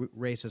have 3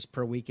 races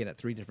per weekend at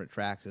 3 different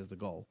tracks is the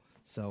goal.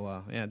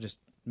 So, just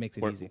makes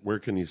it easy. Where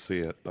can you see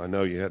it? I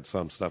know you had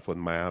some stuff with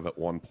Mav at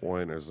one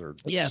point.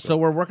 So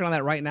we're working on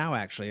that right now,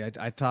 actually.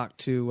 I talked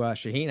to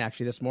Shaheen,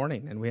 actually, this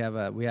morning, and we have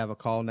a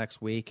call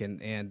next week,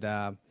 and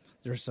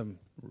there's some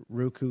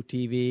Roku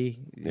TV.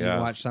 You can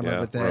watch some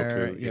of it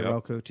there.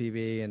 Roku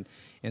TV,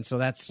 and so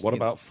that's. What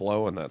about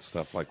Flow and that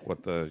stuff? Like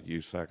what the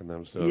USAC and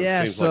them doing?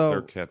 Yeah, it seems like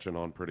they're catching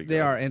on pretty good. They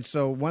are, and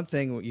so one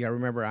thing you got to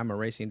remember, I'm a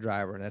racing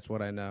driver, and that's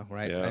what I know,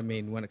 right? Yeah. I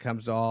mean, when it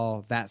comes to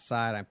all that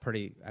side, I'm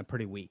pretty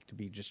weak, to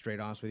be just straight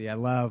honest with you. I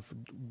love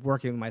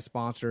working with my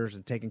sponsors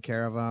and taking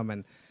care of them,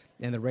 and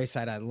the race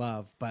side I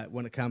love, but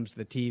when it comes to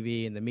the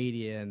TV and the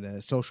media and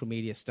the social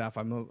media stuff,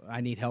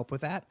 I need help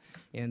with that,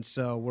 and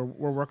so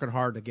we're working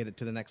hard to get it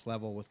to the next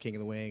level with King of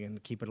the Wing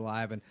and keep it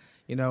alive. And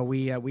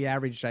we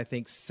averaged, I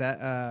think,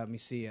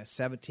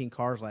 17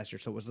 cars last year,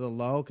 so it was a little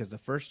low because the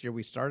first year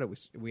we started,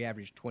 we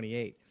averaged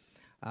 28.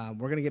 We're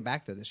going to get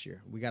back there this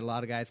year. We got a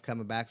lot of guys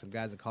coming back, some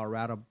guys in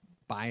Colorado.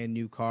 buying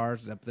new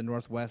cars. Up the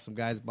Northwest, some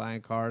guys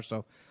buying cars.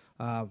 So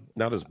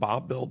now does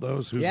Bob build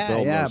those? Who's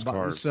building those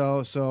cars?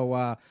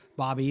 So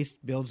Bob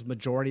East builds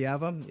majority of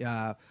them.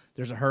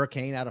 There's a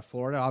Hurricane out of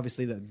Florida.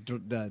 Obviously,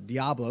 the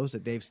Diablos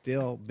that Dave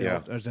Steele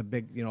built. Yeah. There's a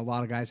big, a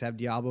lot of guys have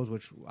Diablos,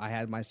 which I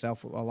had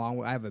myself along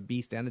with. I have a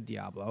Beast and a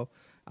Diablo.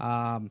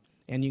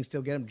 And you can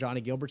still get him.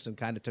 Johnny Gilbertson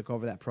kind of took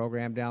over that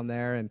program down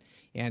there,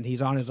 and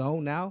he's on his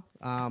own now.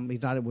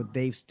 He's not with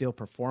Dave Steele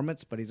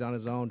Performance, but he's on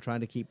his own trying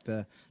to keep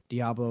the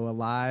Diablo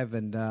alive.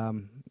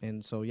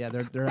 And so, yeah,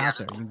 they're out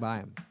there. You can buy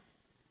them.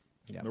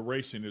 Yeah. The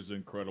racing is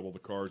incredible. The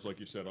cars, like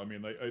you said, I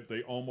mean,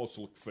 they almost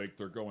look fake.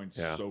 They're going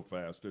so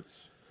fast.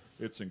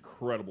 It's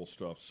incredible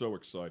stuff. So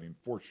exciting,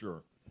 for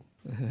sure.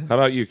 How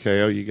about you,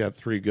 KO? You got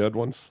 3 good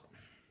ones?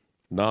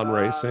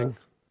 Non-racing?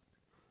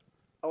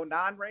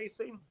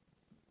 Non-racing?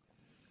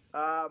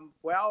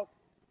 Well,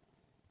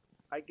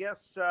 I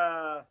guess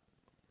I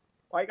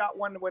got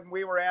one when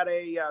we were at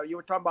you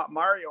were talking about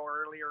Mario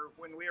earlier,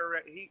 when we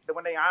were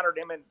when they honored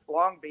him in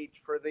Long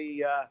Beach for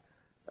the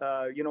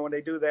when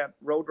they do that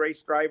road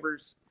race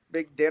drivers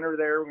big dinner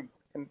there,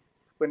 and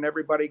when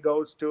everybody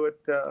goes to it.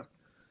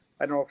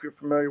 I don't know if you're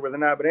familiar with it or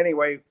not, but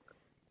anyway,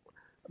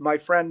 my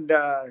friend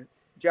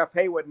Jeff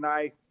Haywood and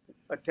I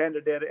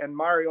attended it, and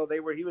Mario,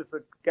 he was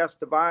the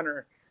guest of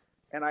honor,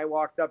 and I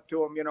walked up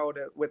to him,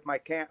 with my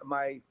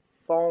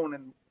phone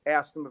and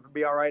asked him if it'd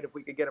be all right if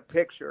we could get a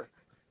picture,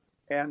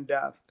 and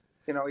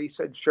he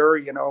said sure.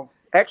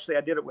 Actually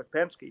I did it with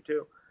Penske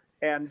too,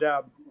 and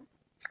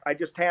I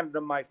just handed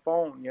him my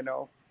phone.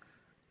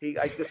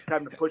 I just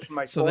kind of pushed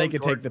my so phone they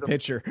could take the him.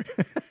 picture.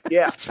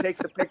 Yeah, take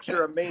the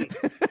picture of me.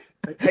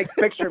 Take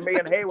a picture of me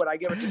and Haywood. I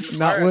give it to you.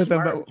 Not with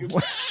him, but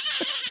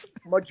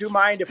would you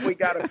mind if we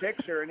got a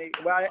picture? And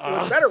it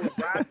was better with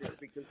Roger,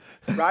 because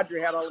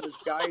Roger had all of his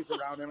guys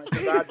around him. I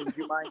said, Roger, would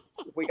you mind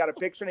if we got a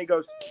picture? And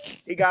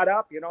he got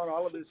up, and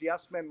all of his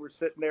yes men were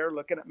sitting there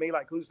looking at me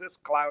like, who's this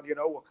clown?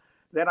 Well,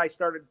 then I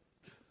started,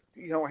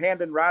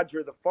 handing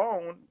Roger the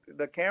phone,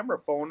 the camera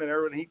phone, and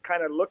everything. He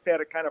kind of looked at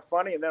it kind of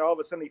funny, and then all of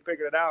a sudden he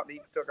figured it out and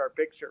he took our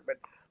picture. But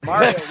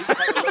Mario, he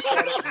kind of looked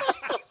at it.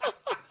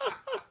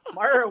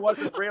 Mario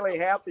wasn't really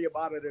happy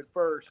about it at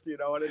first, and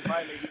then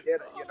finally he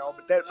did it,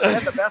 But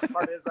then the best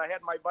part is I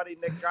had my buddy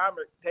Nick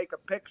Gomer take a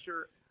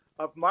picture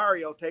of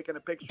Mario taking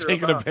a picture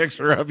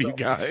of you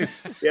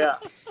guys. Yeah.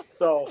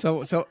 So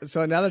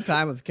another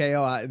time with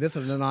KO, this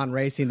is a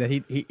non-racing that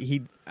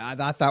he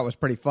I thought was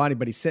pretty funny,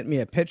 but he sent me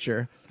a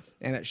picture,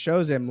 and it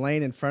shows him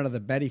laying in front of the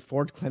Betty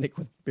Ford clinic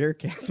with beer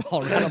cans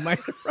all around him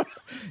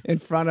in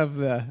front of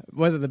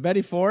was it the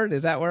Betty Ford?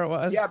 Is that where it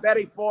was? Yeah,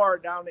 Betty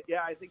Ford down.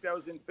 Yeah, I think that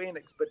was in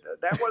Phoenix, but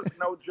that was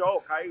no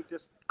joke. I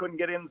just couldn't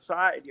get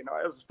inside. It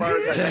was as far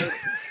as I made it.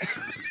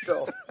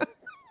 So,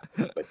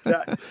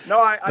 but no,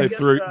 I they guess,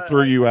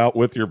 threw you out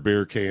with your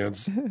beer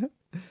cans.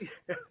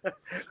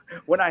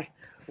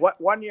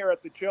 One year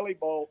at the Chili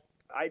Bowl,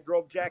 I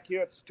drove Jack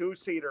Hewitt's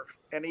 2-seater,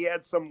 and he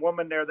had some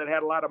woman there that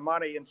had a lot of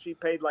money, and she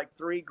paid like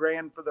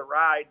 $3,000 for the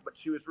ride, but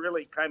she was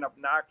really kind of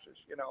obnoxious,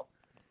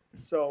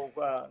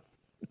 So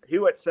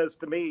Hewitt says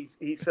to me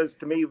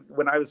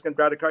when I was going to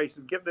drive the car, he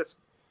said, give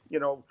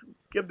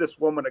this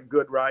woman a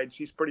good ride.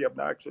 She's pretty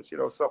obnoxious,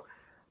 So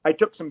I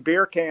took some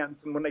beer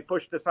cans, and when they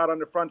pushed us out on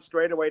the front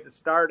straightaway to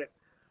start it,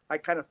 I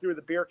kind of threw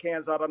the beer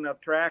cans out on the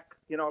track,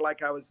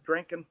 like I was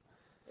drinking.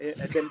 And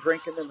been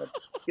drinking, and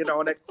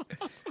it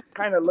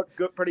kind of looked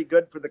pretty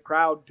good for the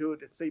crowd too,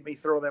 to see me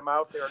throw them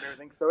out there and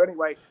everything. So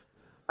anyway,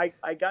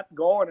 I got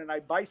going, and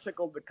I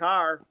bicycled the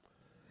car,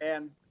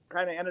 and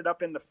kind of ended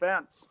up in the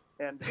fence.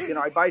 And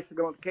I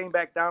bicycled and came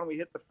back down. And we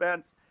hit the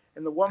fence,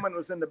 and the woman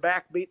was in the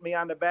back, beat me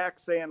on the back,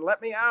 saying,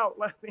 "Let me out,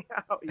 let me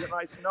out."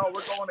 I said, "No,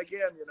 we're going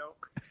again."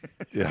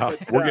 Yeah,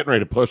 but, we're getting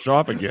ready to push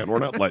off again. We're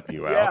not letting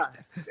you out.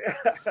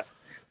 Yeah,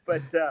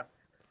 but.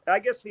 I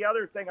guess the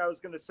other thing I was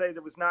going to say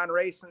that was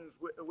non-racing is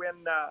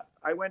when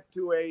I went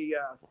to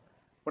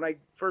when I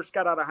first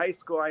got out of high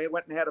school, I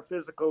went and had a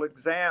physical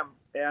exam,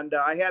 and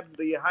I had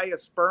the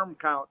highest sperm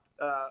count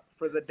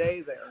for the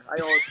day there.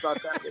 I always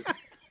thought that was,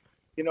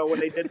 when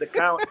they did the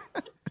count,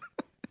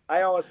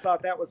 I always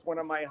thought that was one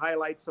of my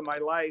highlights of my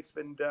life.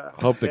 And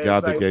hope to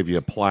God they gave you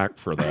a plaque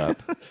for that.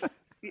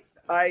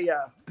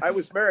 I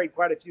was married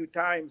quite a few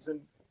times,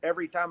 and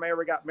every time I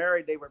ever got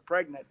married, they were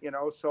pregnant,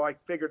 so I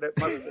figured it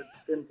must have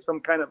been some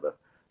kind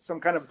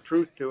of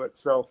truth to it.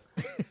 So,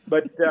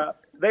 but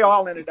they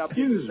all ended up.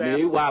 Excuse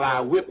me while I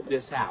whip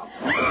this out.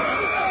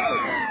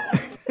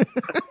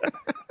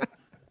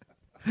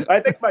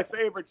 I think my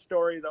favorite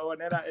story, though, and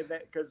then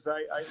because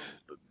I'm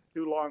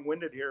too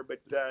long-winded here,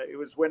 but it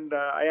was when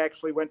I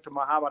actually went to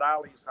Muhammad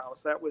Ali's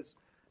house. That was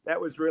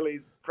really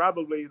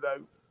probably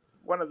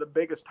one of the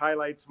biggest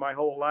highlights of my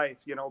whole life.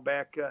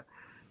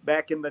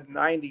 Back in the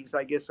 90s,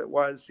 I guess it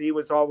was. He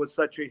was always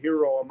such a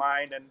hero of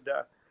mine. And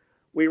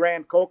we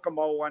ran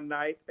Kokomo one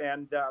night.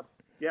 And,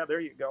 there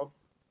you go.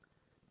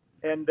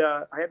 And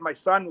I had my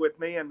son with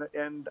me. And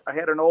I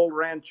had an old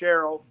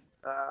Ranchero,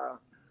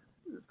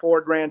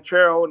 Ford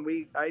Ranchero.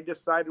 And I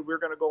decided we were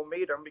going to go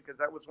meet him because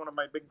that was one of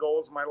my big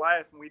goals in my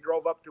life. And we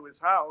drove up to his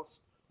house.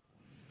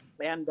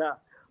 And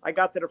I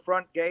got to the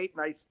front gate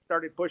and I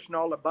started pushing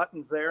all the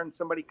buttons there, and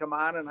somebody come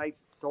on, and I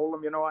told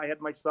them, I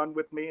had my son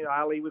with me.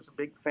 Ollie was a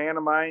big fan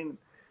of mine,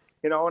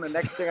 and the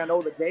next thing I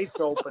know, the gates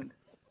opened.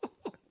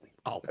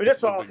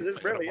 This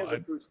really is a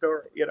true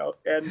story,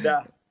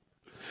 and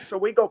so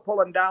we go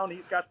pulling down.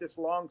 He's got this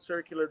long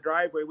circular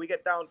driveway. We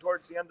get down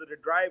towards the end of the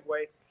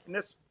driveway, and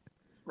this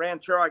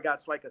Ranchero I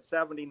got's like a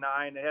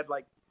 79. It had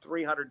like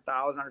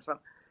 300,000 or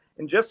something.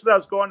 And just as I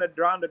was going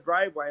down the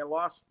driveway, I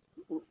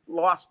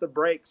lost the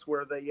brakes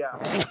where the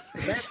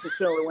gas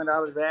facility went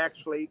out of it,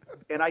 actually.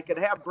 And I could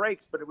have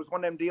brakes, but it was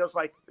one of them deals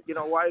like,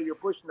 while you're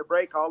pushing the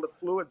brake, all the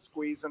fluid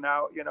squeezing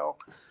out,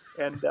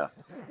 And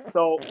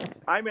so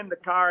I'm in the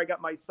car. I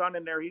got my son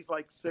in there. He's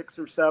like 6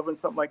 or 7,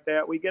 something like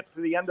that. We get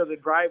to the end of the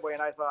driveway,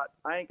 and I thought,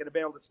 I ain't going to be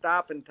able to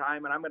stop in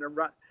time, and I'm going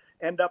to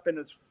end up in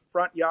his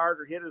front yard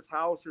or hit his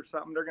house or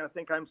something. They're going to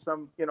think I'm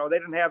some, they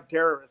didn't have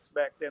terrorists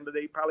back then, but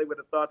they probably would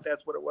have thought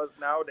that's what it was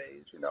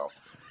nowadays,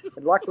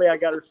 And luckily I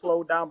got her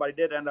slowed down, but I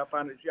did end up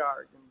on his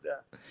yard.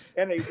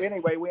 And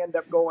anyway, we ended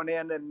up going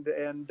in,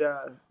 and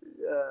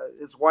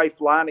his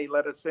wife Lonnie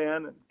let us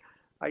in, and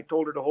I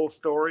told her the whole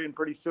story, and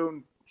pretty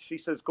soon she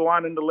says, go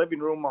on in the living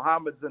room.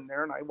 Mohammed's in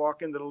there. And I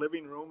walk into the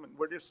living room, and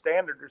we're just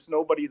standing. There's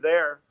nobody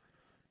there.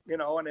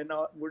 And then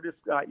we're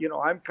just,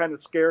 I'm kind of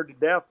scared to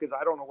death because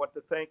I don't know what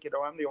to think.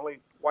 I'm the only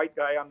white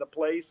guy on the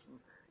place,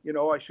 and,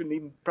 I shouldn't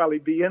even probably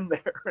be in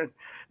there. And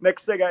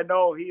next thing I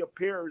know, he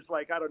appears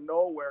like out of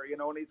nowhere,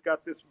 and he's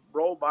got this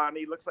robe on.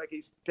 He looks like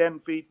he's 10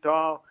 feet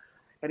tall,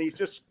 and he's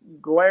just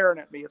glaring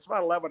at me. It's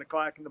about 11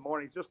 o'clock in the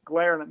morning. He's just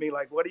glaring at me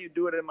like, what are you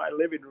doing in my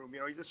living room?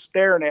 He's just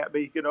staring at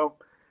me,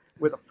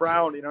 with a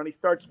frown, and he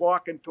starts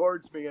walking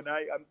towards me, and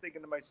I'm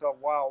thinking to myself,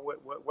 wow,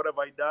 what have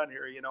I done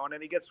here, and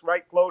then he gets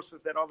right close, and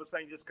then all of a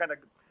sudden he just kind of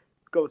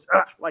goes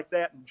like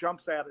that and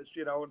jumps at us,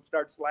 and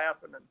starts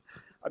laughing. And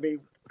I mean,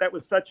 that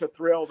was such a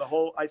thrill.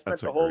 I spent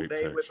the whole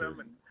day with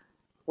him, and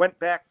went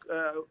back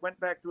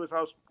to his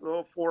house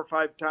 4 or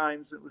 5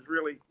 times. It was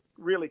really,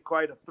 really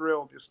quite a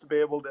thrill just to be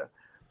able to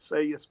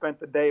say you spent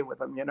the day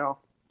with him,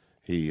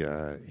 He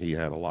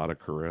had a lot of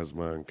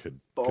charisma and could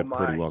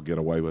pretty well get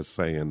away with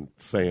saying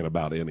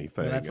about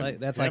anything. Well,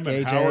 that's like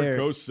AJ Howard or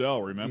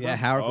Cosell, remember? Yeah,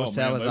 Howard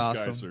Cosell was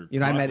awesome.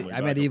 I met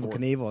Evel forth.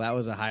 Knievel. That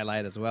was a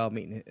highlight as well.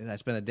 I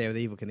spent a day with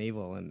Evel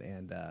Knievel,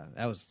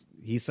 and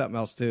he's something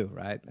else too,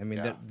 right? I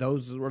mean,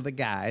 those were the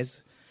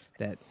guys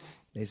that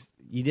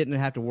you didn't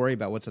have to worry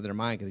about what's in their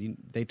mind because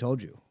they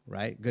told you,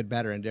 right? Good,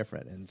 better, and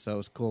different. And so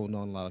it's cool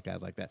knowing a lot of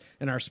guys like that.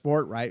 And our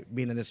sport, right?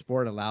 Being in this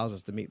sport allows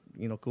us to meet,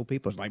 cool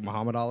people like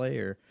Muhammad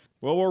Ali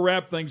Well, we'll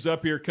wrap things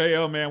up here.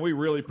 KO, man, we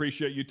really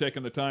appreciate you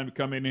taking the time to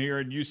come in here.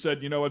 And you said,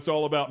 it's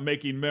all about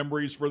making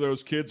memories for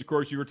those kids. Of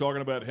course, you were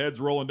talking about heads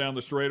rolling down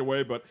the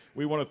straightaway, but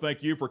we want to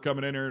thank you for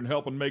coming in here and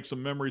helping make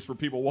some memories for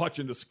people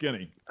watching the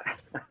Skinny.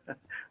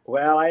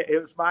 Well, it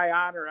was my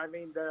honor. I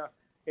mean,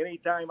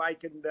 anytime I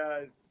can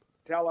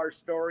tell our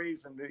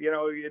stories, and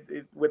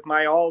with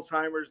my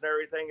Alzheimer's and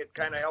everything, it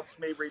kind of helps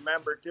me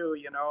remember too,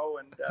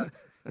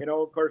 and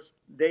of course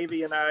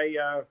Davey and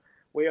I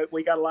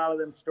we got a lot of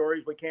them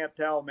stories we can't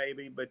tell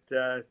maybe, but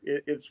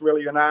it's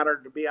really an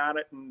honor to be on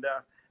it, and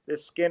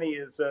this Skinny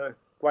is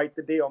quite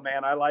the deal,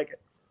 man. I like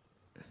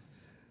it.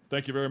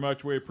 Thank you very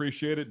much. We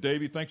appreciate it.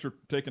 Davey, thanks for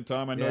taking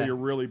time. I know you're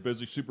really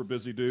busy, super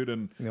busy dude,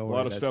 and a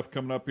lot of stuff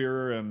coming up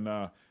here,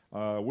 and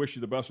wish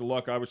you the best of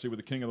luck, obviously, with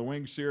the King of the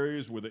Wing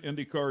series, with the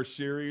IndyCar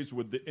series,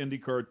 with the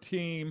IndyCar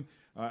team.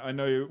 I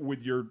know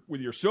with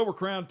your Silver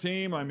Crown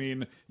team, I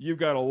mean, you've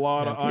got a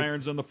lot of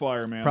irons in the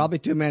fire, man. Probably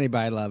too many, but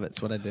I love it.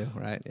 It's what I do,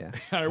 right? Yeah.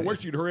 I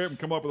wish you'd hurry up and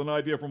come up with an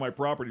idea for my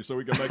property so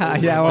we can make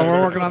it.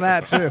 We're working on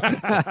that, too.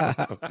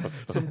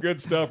 Some good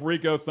stuff.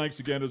 Rico, thanks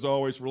again, as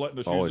always, for letting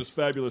us use this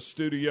fabulous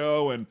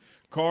studio. And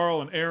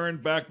Carl and Aaron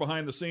back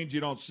behind the scenes.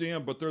 You don't see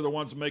them, but they're the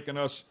ones making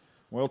us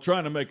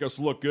trying to make us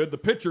look good. The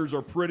pictures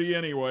are pretty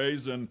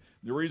anyways, and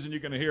the reason you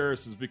can hear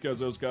us is because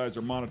those guys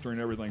are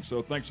monitoring everything.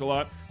 So thanks a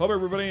lot. Hope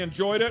everybody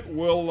enjoyed it.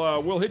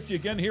 We'll hit you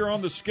again here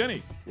on The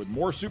Skinny with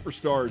more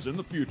superstars in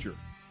the future.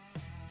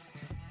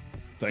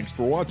 Thanks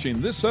for watching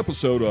this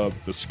episode of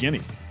The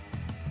Skinny.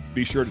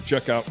 Be sure to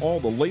check out all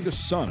the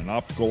latest sun and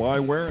optical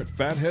eyewear at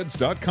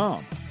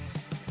fatheads.com.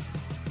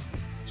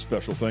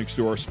 Special thanks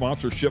to our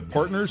sponsorship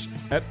partners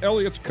at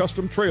Elliott's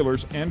Custom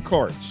Trailers and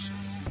Carts.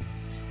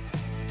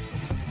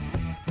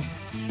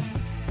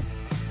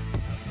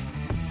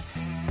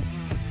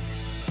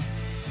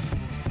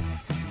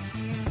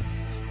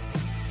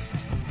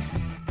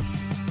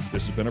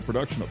 This has been a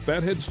production of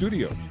Fathead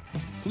Studios.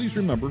 Please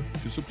remember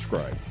to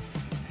subscribe.